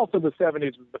interesting, and also the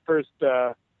 70s was the first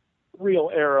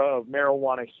real era of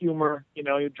marijuana humor. You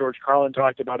know, George Carlin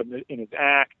talked about it in his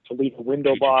act. To Leave a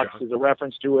Window Box is a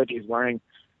reference to it. He's wearing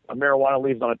marijuana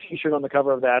leaves on a T-shirt on the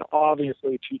cover of that.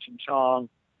 Obviously, Cheech and Chong.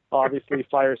 Obviously,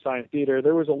 Firesign Theater.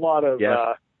 There was a lot of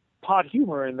pot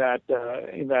humor in that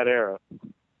era.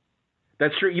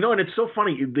 That's true. You know, and it's so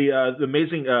funny. The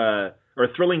amazing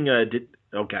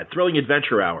thrilling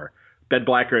Adventure Hour. Ben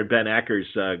Blacker and Ben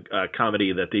Acker's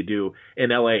comedy that they do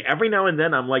in L.A. Every now and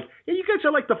then I'm like, yeah, you guys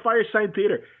are like the Fireside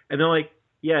Theater. And they're like,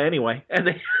 yeah, anyway. And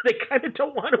they kind of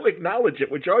don't want to acknowledge it,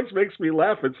 which always makes me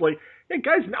laugh. It's like, hey,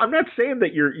 guys, I'm not saying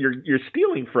that you're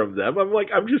stealing from them.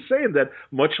 I'm just saying that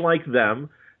much like them,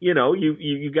 you know,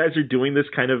 you guys are doing this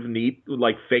kind of neat,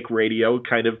 like fake radio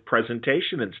kind of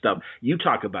presentation and stuff. You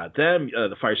talk about them,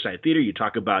 the Fireside Theater. You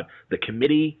talk about the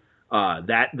Committee,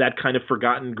 that kind of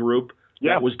forgotten group.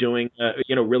 That was doing,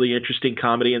 really interesting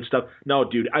comedy and stuff. No,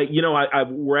 dude,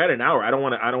 we're at an hour. I don't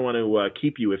want to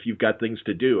keep you if you've got things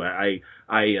to do.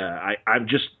 I'm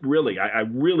just really, I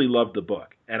really love the book,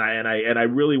 and I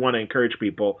really want to encourage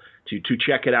people to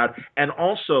check it out, and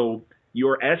also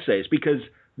your essays, because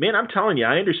man, I'm telling you,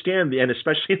 I understand, and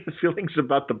especially the feelings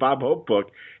about the Bob Hope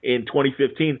book in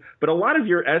 2015. But a lot of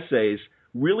your essays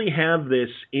really have this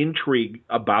intrigue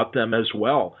about them as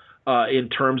well, in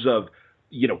terms of.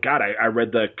 God, I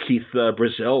read the Keith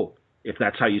Brazil, if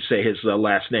that's how you say his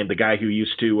last name, the guy who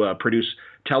used to produce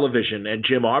television, and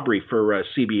Jim Aubrey for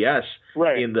CBS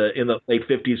in the late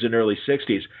 50s and early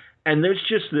 60s. And there's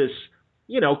just this,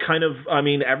 kind of, I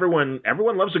mean, everyone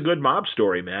loves a good mob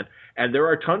story, man. And there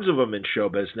are tons of them in show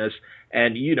business.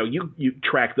 And, you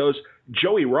track those.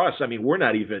 Joey Ross, I mean, we're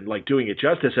not even like doing it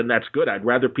justice, and that's good. I'd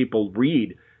rather people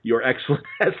read your excellent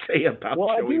essay about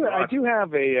Joey Ross. I do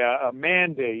have a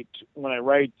mandate when I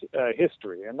write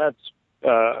history, and that's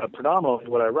predominantly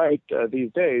what I write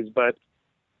these days. But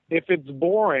if it's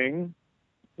boring,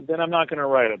 then I'm not going to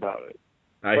write about it.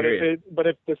 But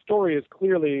if the story has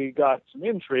clearly got some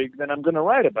intrigue, then I'm going to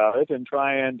write about it and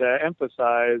try and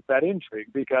emphasize that intrigue,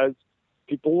 because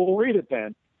people will read it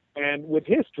then. And with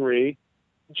history,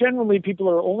 generally people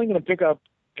are only going to pick up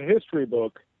a history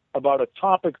book about a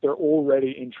topic they're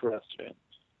already interested in.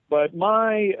 But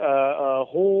my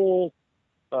whole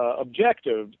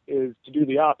objective is to do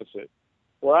the opposite,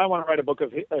 where I want to write a book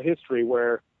of a history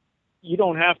where you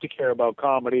don't have to care about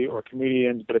comedy or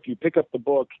comedians, but if you pick up the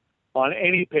book on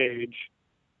any page,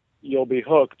 you'll be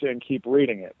hooked and keep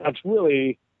reading it. That's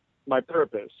really my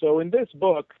purpose. So in this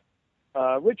book,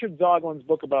 Richard Zoglin's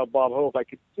book about Bob Hope, I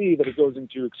could see that it goes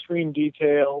into extreme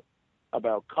detail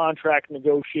about contract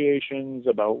negotiations,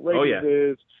 about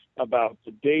raises, about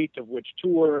the date of which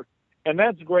tour. And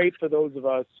that's great for those of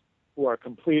us who are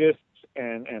completists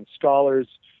and scholars.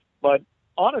 But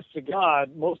honest to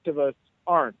God, most of us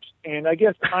aren't. And I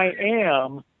guess I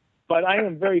am, but I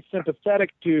am very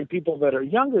sympathetic to people that are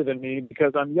younger than me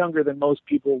because I'm younger than most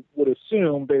people would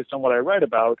assume based on what I write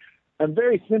about. I'm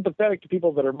very sympathetic to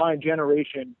people that are my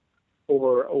generation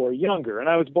or younger. And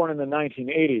I was born in the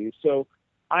 1980s. So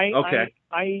I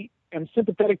am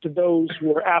sympathetic to those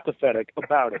who are apathetic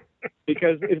about it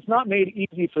because it's not made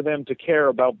easy for them to care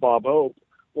about Bob Hope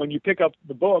when you pick up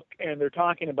the book and they're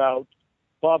talking about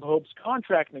Bob Hope's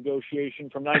contract negotiation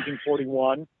from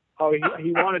 1941, how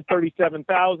he wanted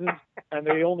 $37,000 and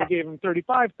they only gave him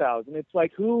 $35,000. It's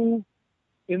like, who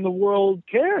in the world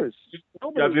cares?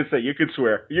 Nobody. I was going to say, you can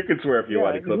swear. You can swear if you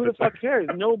want to. Who the fuck cares?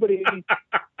 Nobody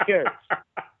cares.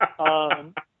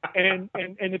 And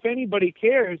if anybody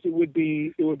cares, it would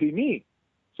be me.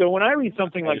 So when I read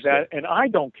something like that and I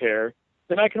don't care,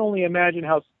 then I can only imagine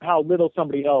how little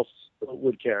somebody else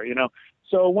would care, you know?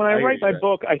 So when I write my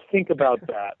book, I think about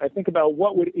that. I think about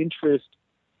what would interest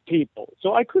people.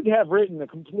 So I could have written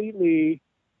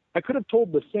I could have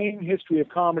told the same history of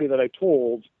comedy that I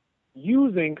told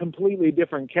using completely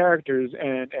different characters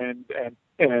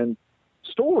and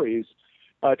stories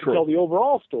to tell the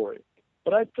overall story.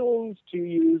 But I chose to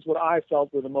use what I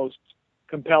felt were the most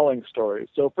compelling stories.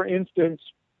 So, for instance,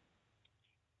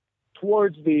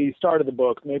 towards the start of the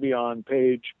book, maybe on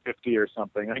page 50 or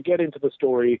something, I get into the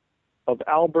story of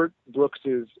Albert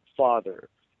Brooks's father.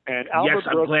 And Albert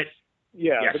Brooks,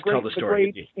 the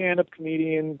great stand-up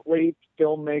comedian, great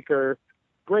filmmaker,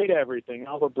 great everything.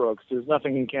 Albert Brooks, there's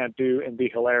nothing he can't do and be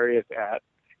hilarious at.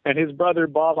 And his brother,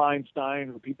 Bob Einstein,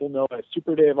 who people know as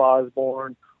Super Dave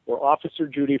Osborne, or Officer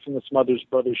Judy from the Smothers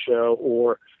Brothers Show,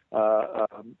 or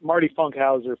Marty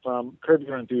Funkhauser from Curb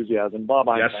Your Enthusiasm, Bob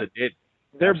Einstein. Yes, it did.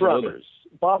 They're brothers.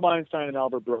 Bob Einstein and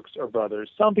Albert Brooks are brothers.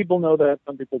 Some people know that,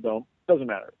 some people don't. Doesn't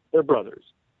matter. They're brothers.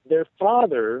 Their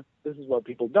father, this is what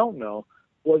people don't know,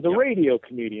 was a radio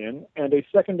comedian and a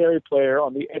secondary player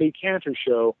on the Eddie Cantor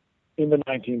Show in the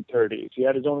 1930s. He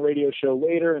had his own radio show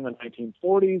later in the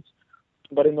 1940s.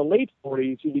 But in the late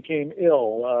 40s, he became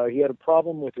ill. He had a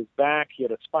problem with his back. He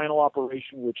had a spinal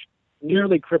operation which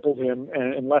nearly crippled him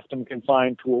and left him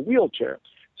confined to a wheelchair.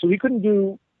 So he couldn't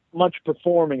do much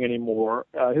performing anymore.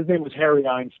 His name was Harry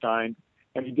Einstein,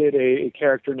 and he did a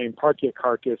character named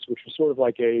Parkiakarkus, which was sort of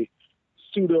like a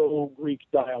pseudo-Greek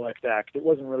dialect act. It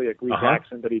wasn't really a Greek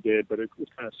accent that he did, but it was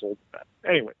kind of sold to that.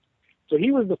 Anyway, so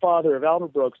he was the father of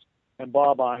Albert Brooks and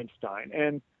Bob Einstein.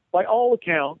 And by all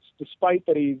accounts, despite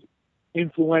that he's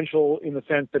influential in the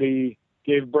sense that he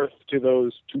gave birth to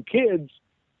those two kids,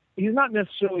 he's not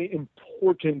necessarily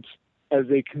important as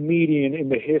a comedian in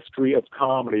the history of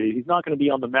comedy. He's not going to be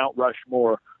on the Mount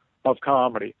Rushmore of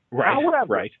comedy.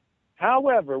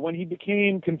 However, when he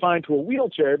became confined to a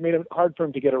wheelchair, it made it hard for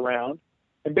him to get around.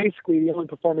 And basically, the only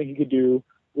performing he could do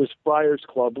was Friars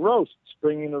Club roasts,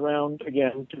 bringing around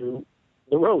again to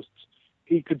the roasts.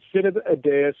 He could sit at a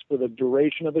dais for the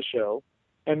duration of the show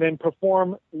and then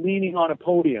perform leaning on a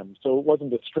podium, so it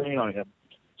wasn't a strain on him.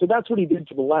 So that's what he did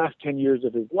for the last 10 years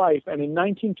of his life. And in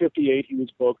 1958, he was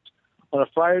booked on a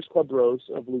Friars Club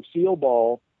roast of Lucille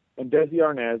Ball and Desi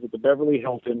Arnaz at the Beverly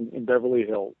Hilton in Beverly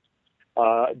Hills.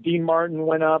 Dean Martin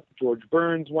went up, George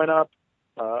Burns went up,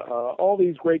 all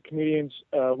these great comedians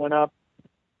went up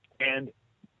and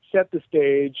set the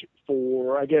stage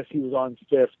for, I guess he was on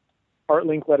fifth. Art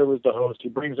Linkletter was the host. He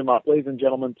brings him up. Ladies and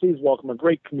gentlemen, please welcome a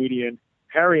great comedian,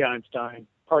 Harry Einstein,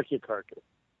 Parkiakarkus.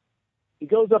 He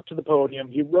goes up to the podium.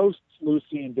 He roasts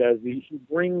Lucy and Desi. He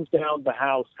brings down the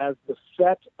house, has the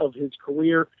set of his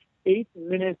career, 8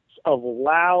 minutes of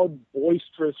loud,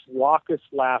 boisterous, raucous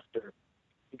laughter.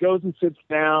 He goes and sits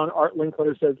down. Art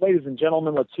Linkletter says, ladies and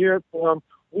gentlemen, let's hear it for him.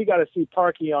 We got to see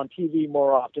Parky on TV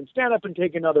more often. Stand up and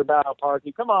take another bow,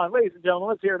 Parky. Come on, ladies and gentlemen,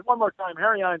 let's hear it one more time.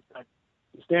 Harry Einstein.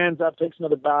 He stands up, takes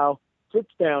another bow, sits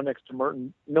down next to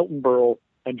Milton Berle,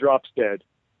 and drops dead,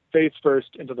 face first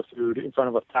into the food in front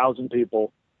of 1,000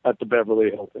 people at the Beverly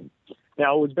Hilton.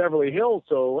 Now, it was Beverly Hills,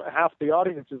 so half the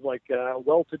audience is like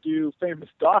well-to-do, famous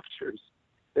doctors.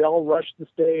 They all rushed the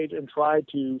stage and tried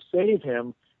to save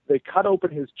him, They cut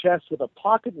open his chest with a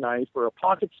pocket knife or a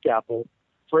pocket scalpel,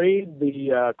 frayed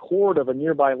the cord of a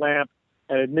nearby lamp,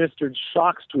 and administered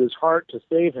shocks to his heart to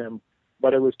save him,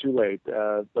 but it was too late.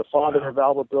 The father of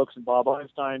Albert Brooks and Bob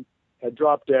Einstein had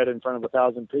dropped dead in front of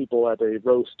 1,000 people at a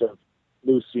roast of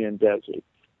Lucy and Desi.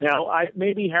 Now,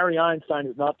 maybe Harry Einstein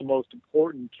is not the most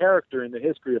important character in the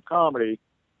history of comedy,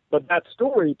 but that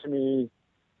story, to me,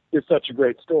 is such a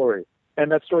great story.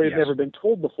 And that story has never been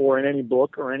told before in any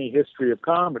book or any history of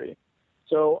comedy.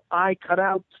 So I cut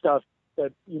out stuff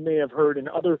that you may have heard in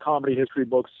other comedy history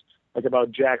books, like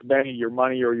about Jack Benny, Your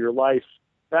Money or Your Life.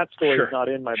 That story is not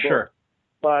in my book.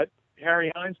 But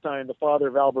Harry Einstein, the father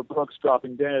of Albert Brooks,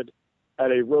 dropping dead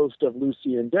at a roast of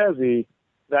Lucy and Desi,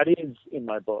 that is in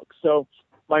my book. So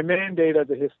my mandate as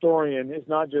a historian is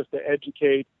not just to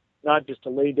educate, not just to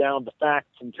lay down the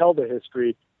facts and tell the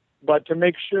history, but to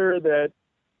make sure that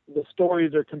the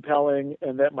stories are compelling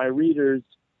and that my readers,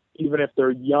 even if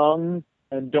they're young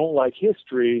and don't like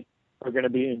history, are going to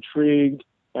be intrigued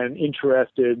and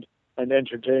interested and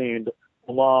entertained,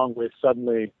 along with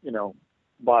suddenly,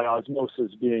 by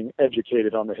osmosis, being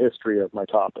educated on the history of my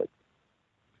topic.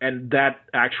 And that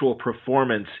actual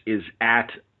performance is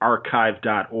at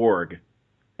archive.org,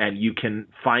 and you can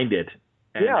find it.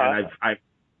 And, and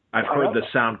I've heard the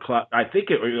SoundCloud. I think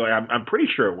I'm pretty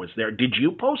sure it was there. Did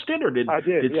you post it, or did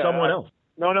someone else?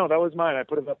 No, that was mine. I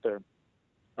put it up there.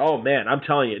 Oh man, I'm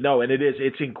telling you, no, and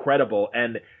it's incredible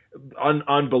and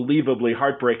unbelievably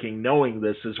heartbreaking knowing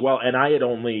this as well. And I had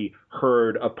only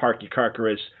heard of Parky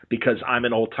Carcaris because I'm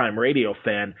an old-time radio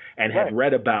fan and had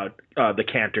read about the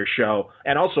Cantor Show,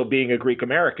 and also being a Greek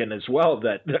American as well.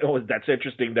 That's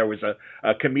interesting. There was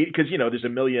a comedian, because there's a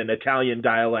million Italian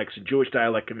dialects and Jewish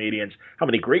dialect comedians. How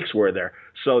many Greeks were there?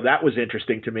 So that was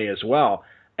interesting to me as well.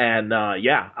 And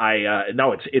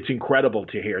it's incredible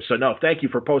to hear. So no, thank you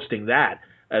for posting that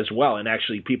as well. And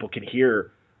actually, people can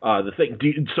hear the thing.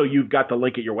 So you've got the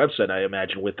link at your website, I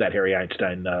imagine, with that Harry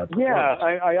Einstein performance. Yeah,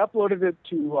 I uploaded it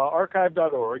to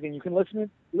archive.org, and you can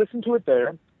listen to it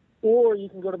there, or you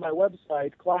can go to my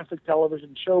website, Classic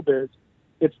Television Showbiz.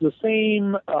 It's the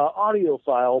same audio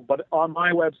file, but on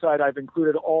my website I've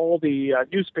included all the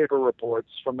newspaper reports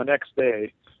from the next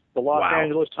day. The Los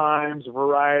Angeles Times,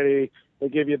 Variety, they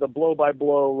give you the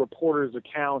blow-by-blow reporter's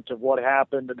account of what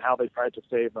happened and how they tried to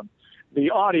save them. The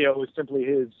audio is simply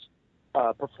his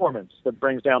performance that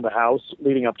brings down the house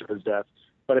leading up to his death.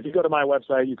 But if you go to my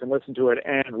website, you can listen to it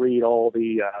and read all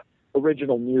the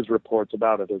original news reports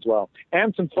about it as well.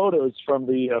 And some photos from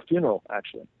the funeral,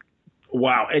 actually.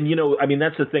 Wow. And,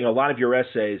 that's the thing. A lot of your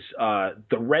essays,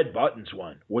 the Red Buttons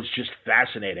one was just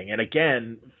fascinating. And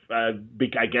again,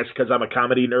 I guess because I'm a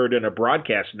comedy nerd and a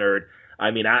broadcast nerd,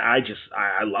 I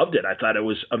loved it. I thought it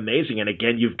was amazing. And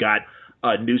again, you've got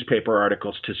newspaper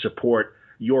articles to support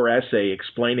your essay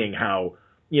explaining how,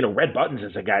 Red Buttons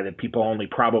is a guy that people only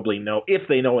probably know, if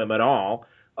they know him at all,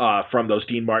 from those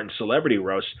Dean Martin celebrity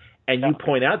roasts. And you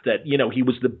point out that, he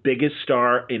was the biggest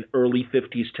star in early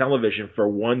 50s television for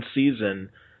one season,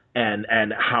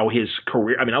 and how his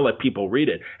career, I'll let people read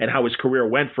it, and how his career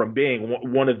went from being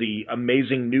one of the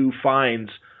amazing new finds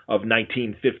of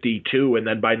 1952, and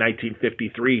then by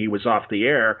 1953 he was off the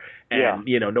air, and,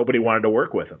 nobody wanted to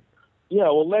work with him. Yeah,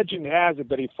 well, legend has it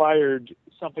that he fired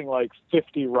something like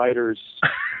 50 writers,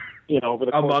 over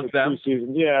the course of 2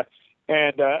 seasons. Yeah,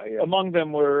 and among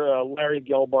them were Larry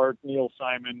Gelbart, Neil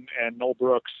Simon, and Noel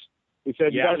Brooks. He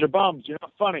said, "You guys are bums. You're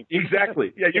not funny."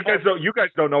 Exactly. Yeah, you guys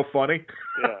don't know funny.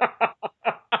 Yeah.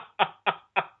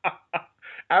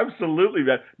 Absolutely,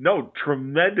 man. No,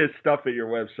 tremendous stuff at your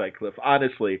website, Kliph.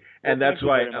 Honestly, and that's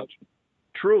why.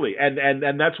 Truly, and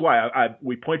that's why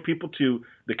we point people to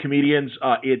the comedians.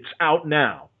 It's out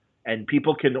now, and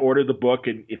people can order the book.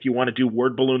 And if you want to do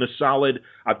Word Balloon a solid,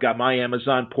 I've got my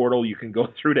Amazon portal. You can go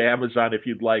through to Amazon if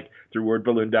you'd like, through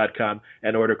wordballoon.com,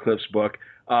 and order Kliph's book.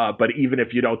 But even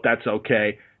if you don't, that's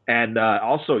okay. And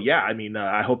also,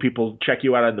 I hope people check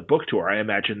you out on the book tour. I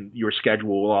imagine your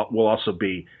schedule will also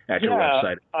be at your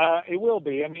website. It will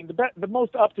be. The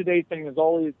most up-to-date thing is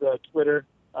always Twitter.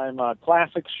 I'm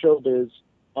Classic Showbiz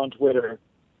on Twitter,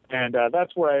 and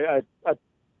that's where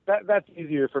that's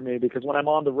easier for me, because when I'm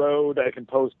on the road, I can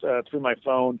post through my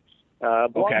phone.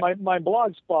 My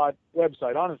Blogspot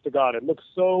website, honest to God, it looks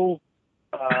so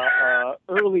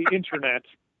early internet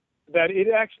that it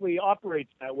actually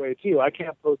operates that way too. I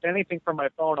can't post anything from my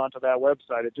phone onto that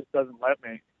website. It just doesn't let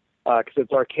me, because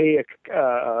it's archaic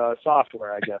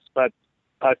software, I guess. But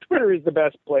Twitter is the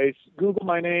best place. Google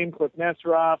my name, Kliph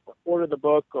Nesteroff, order the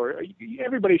book, or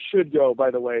everybody should go,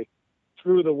 by the way,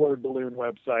 through the Word Balloon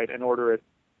website and order it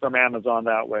from Amazon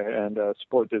that way, and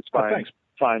support this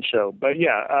fine show. But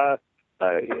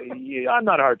I'm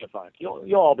not hard to find.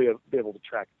 You'll all be able to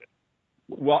track it.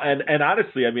 Well, and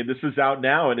honestly, I mean, this is out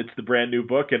now, and it's the brand new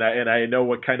book, and I know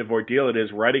what kind of ordeal it is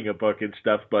writing a book and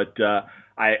stuff, but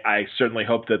I certainly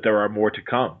hope that there are more to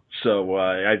come. So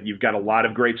you've got a lot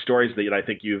of great stories that I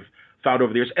think you've found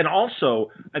over the years. And also,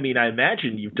 I mean, I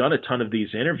imagine you've done a ton of these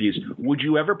interviews. Would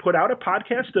you ever put out a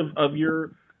podcast of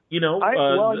your, 3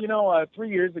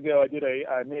 years ago,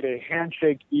 I made a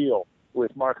handshake deal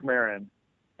with Marc Maron.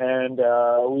 And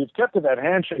we've kept to that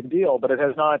handshake deal, but it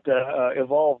has not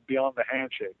evolved beyond the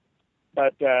handshake.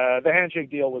 But the handshake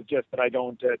deal was just that I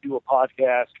don't do a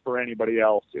podcast for anybody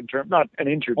else, not an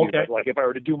interview, okay. But like if I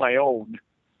were to do my own,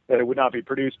 that it would not be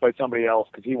produced by somebody else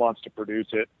because he wants to produce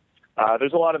it.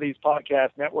 There's a lot of these podcast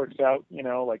networks out,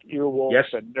 like Earwolf yes.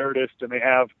 and Nerdist, and they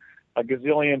have a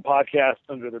gazillion podcasts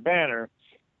under their banner,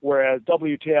 whereas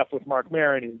WTF with Marc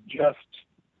Maron is just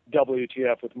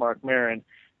WTF with Marc Maron.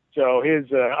 So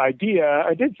his idea,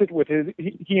 I did sit with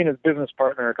he and his business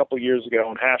partner a couple of years ago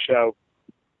and hash out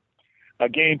a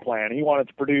game plan. He wanted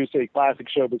to produce a classic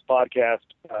showbiz podcast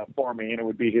for me, and it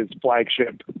would be his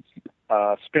flagship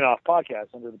spin-off podcast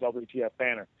under the WTF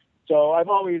banner. So I've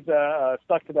always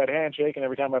stuck to that handshake, and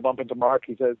every time I bump into Marc,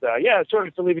 he says, yeah,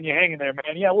 sorry for leaving you hanging there,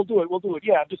 man. Yeah, we'll do it.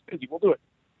 Yeah, I'm just busy. We'll do it.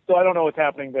 So I don't know what's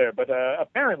happening there. But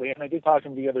apparently, and I did talk to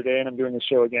him the other day, and I'm doing this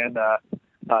show again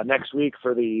next week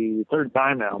for the third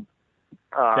time now.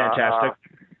 Fantastic.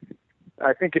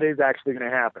 I think it is actually going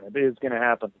to happen. It is going to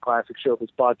happen. The Classic Showbiz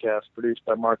podcast produced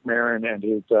by Marc Maron and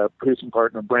his producing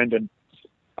partner, Brendan.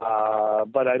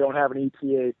 But I don't have an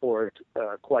ETA for it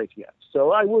quite yet.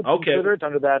 So I would consider it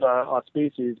under that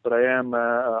auspices, but I am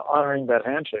honoring that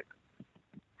handshake.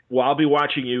 Well, I'll be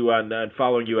watching you and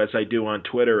following you as I do on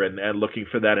Twitter and looking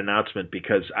for that announcement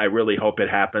because I really hope it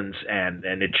happens and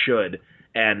it should.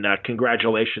 And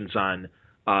congratulations on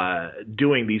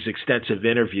doing these extensive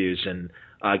interviews and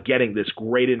getting this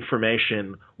great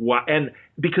information. And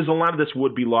because a lot of this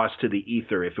would be lost to the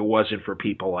ether if it wasn't for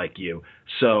people like you.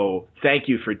 So thank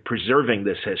you for preserving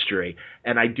this history.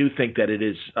 And I do think that it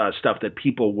is stuff that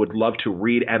people would love to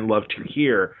read and love to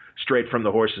hear straight from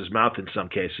the horse's mouth in some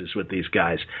cases with these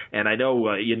guys. And I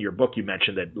know in your book you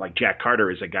mentioned that like Jack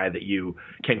Carter is a guy that you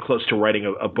came close to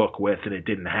writing a book with and it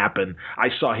didn't happen. I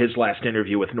saw his last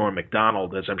interview with Norm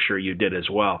Macdonald, as I'm sure you did as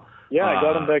well. Yeah, I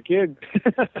got him that gig.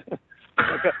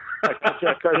 I got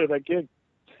Jack Carter that gig.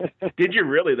 Did you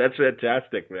really? That's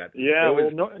fantastic, man. Yeah,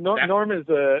 Norm is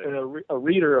a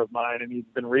reader of mine, and he's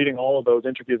been reading all of those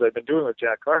interviews I've been doing with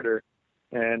Jack Carter,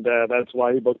 and that's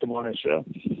why he booked him on his show.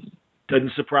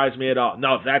 Doesn't surprise me at all.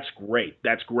 No, that's great.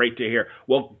 That's great to hear.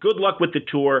 Well, good luck with the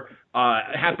tour.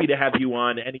 Happy to have you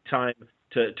on anytime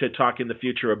to talk in the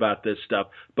future about this stuff.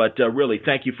 But really,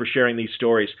 thank you for sharing these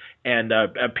stories. And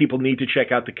people need to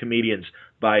check out The Comedians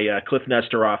by Kliph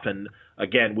Nesteroff. And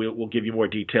again, we'll give you more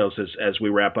details as we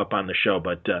wrap up on the show.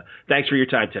 But thanks for your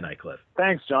time tonight, Kliph.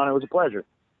 Thanks, John. It was a pleasure.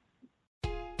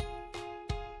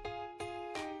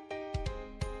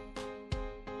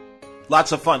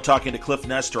 Lots of fun talking to Kliph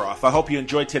Nesteroff. I hope you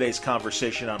enjoyed today's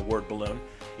conversation on Word Balloon.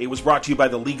 It was brought to you by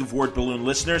the League of Word Balloon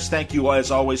listeners. Thank you,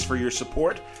 as always, for your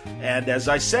support. And as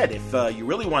I said, if you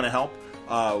really want to help,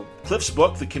 Kliph's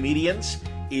book, The Comedians,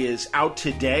 is out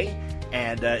today,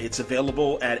 and it's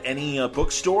available at any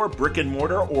bookstore, brick and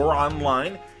mortar, or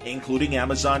online, including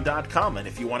Amazon.com. And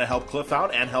if you want to help Kliph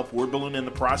out and help Word Balloon in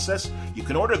the process, you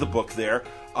can order the book there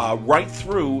right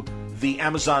through the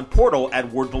Amazon portal at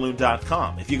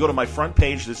wordballoon.com. If you go to my front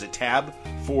page, there's a tab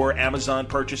for Amazon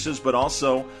purchases, but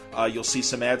also you'll see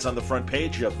some ads on the front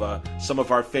page of some of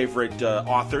our favorite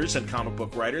authors and comic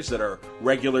book writers that are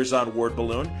regulars on Word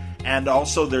Balloon. And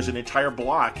also there's an entire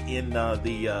block in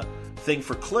the thing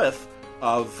for Kliph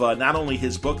of not only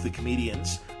his book, The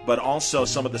Comedians, but also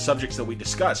some of the subjects that we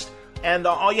discussed. And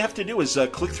all you have to do is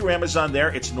click through Amazon there.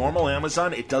 It's normal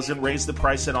Amazon. It doesn't raise the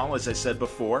price at all, as I said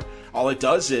before. All it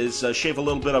does is shave a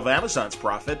little bit of Amazon's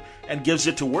profit and gives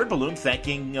it to Word Balloon,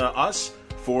 thanking us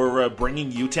for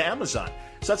bringing you to Amazon.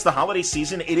 So that's the holiday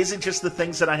season. It isn't just the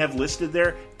things that I have listed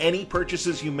there. Any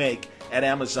purchases you make at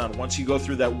Amazon, once you go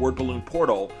through that Word Balloon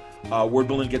portal, Word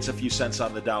Balloon gets a few cents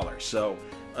on the dollar. So,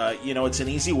 it's an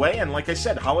easy way. And like I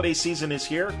said, holiday season is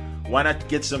here. Why not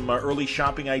get some early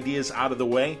shopping ideas out of the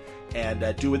way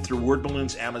and do it through Word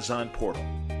Balloon's Amazon portal.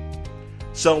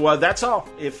 So that's all.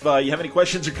 If you have any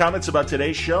questions or comments about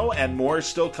today's show, and more is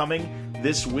still coming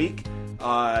this week,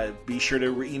 be sure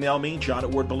to email me,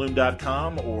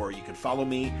 john@wordballoon.com, or you can follow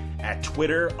me at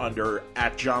Twitter under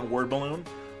 @JohnWordBalloon,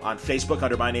 on Facebook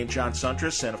under my name, John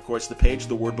Suntress, and of course the page,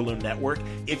 the Word Balloon Network.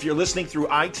 If you're listening through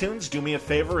iTunes, do me a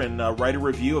favor and write a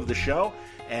review of the show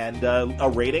and a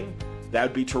rating. That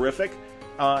would be terrific.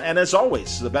 And as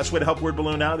always, the best way to help Word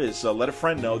Balloon out is let a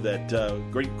friend know that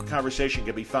great conversation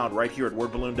can be found right here at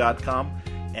wordballoon.com,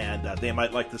 and they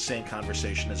might like the same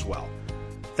conversation as well.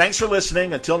 Thanks for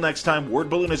listening. Until next time, Word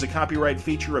Balloon is a copyright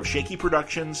feature of Shaky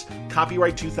Productions,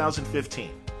 copyright 2015.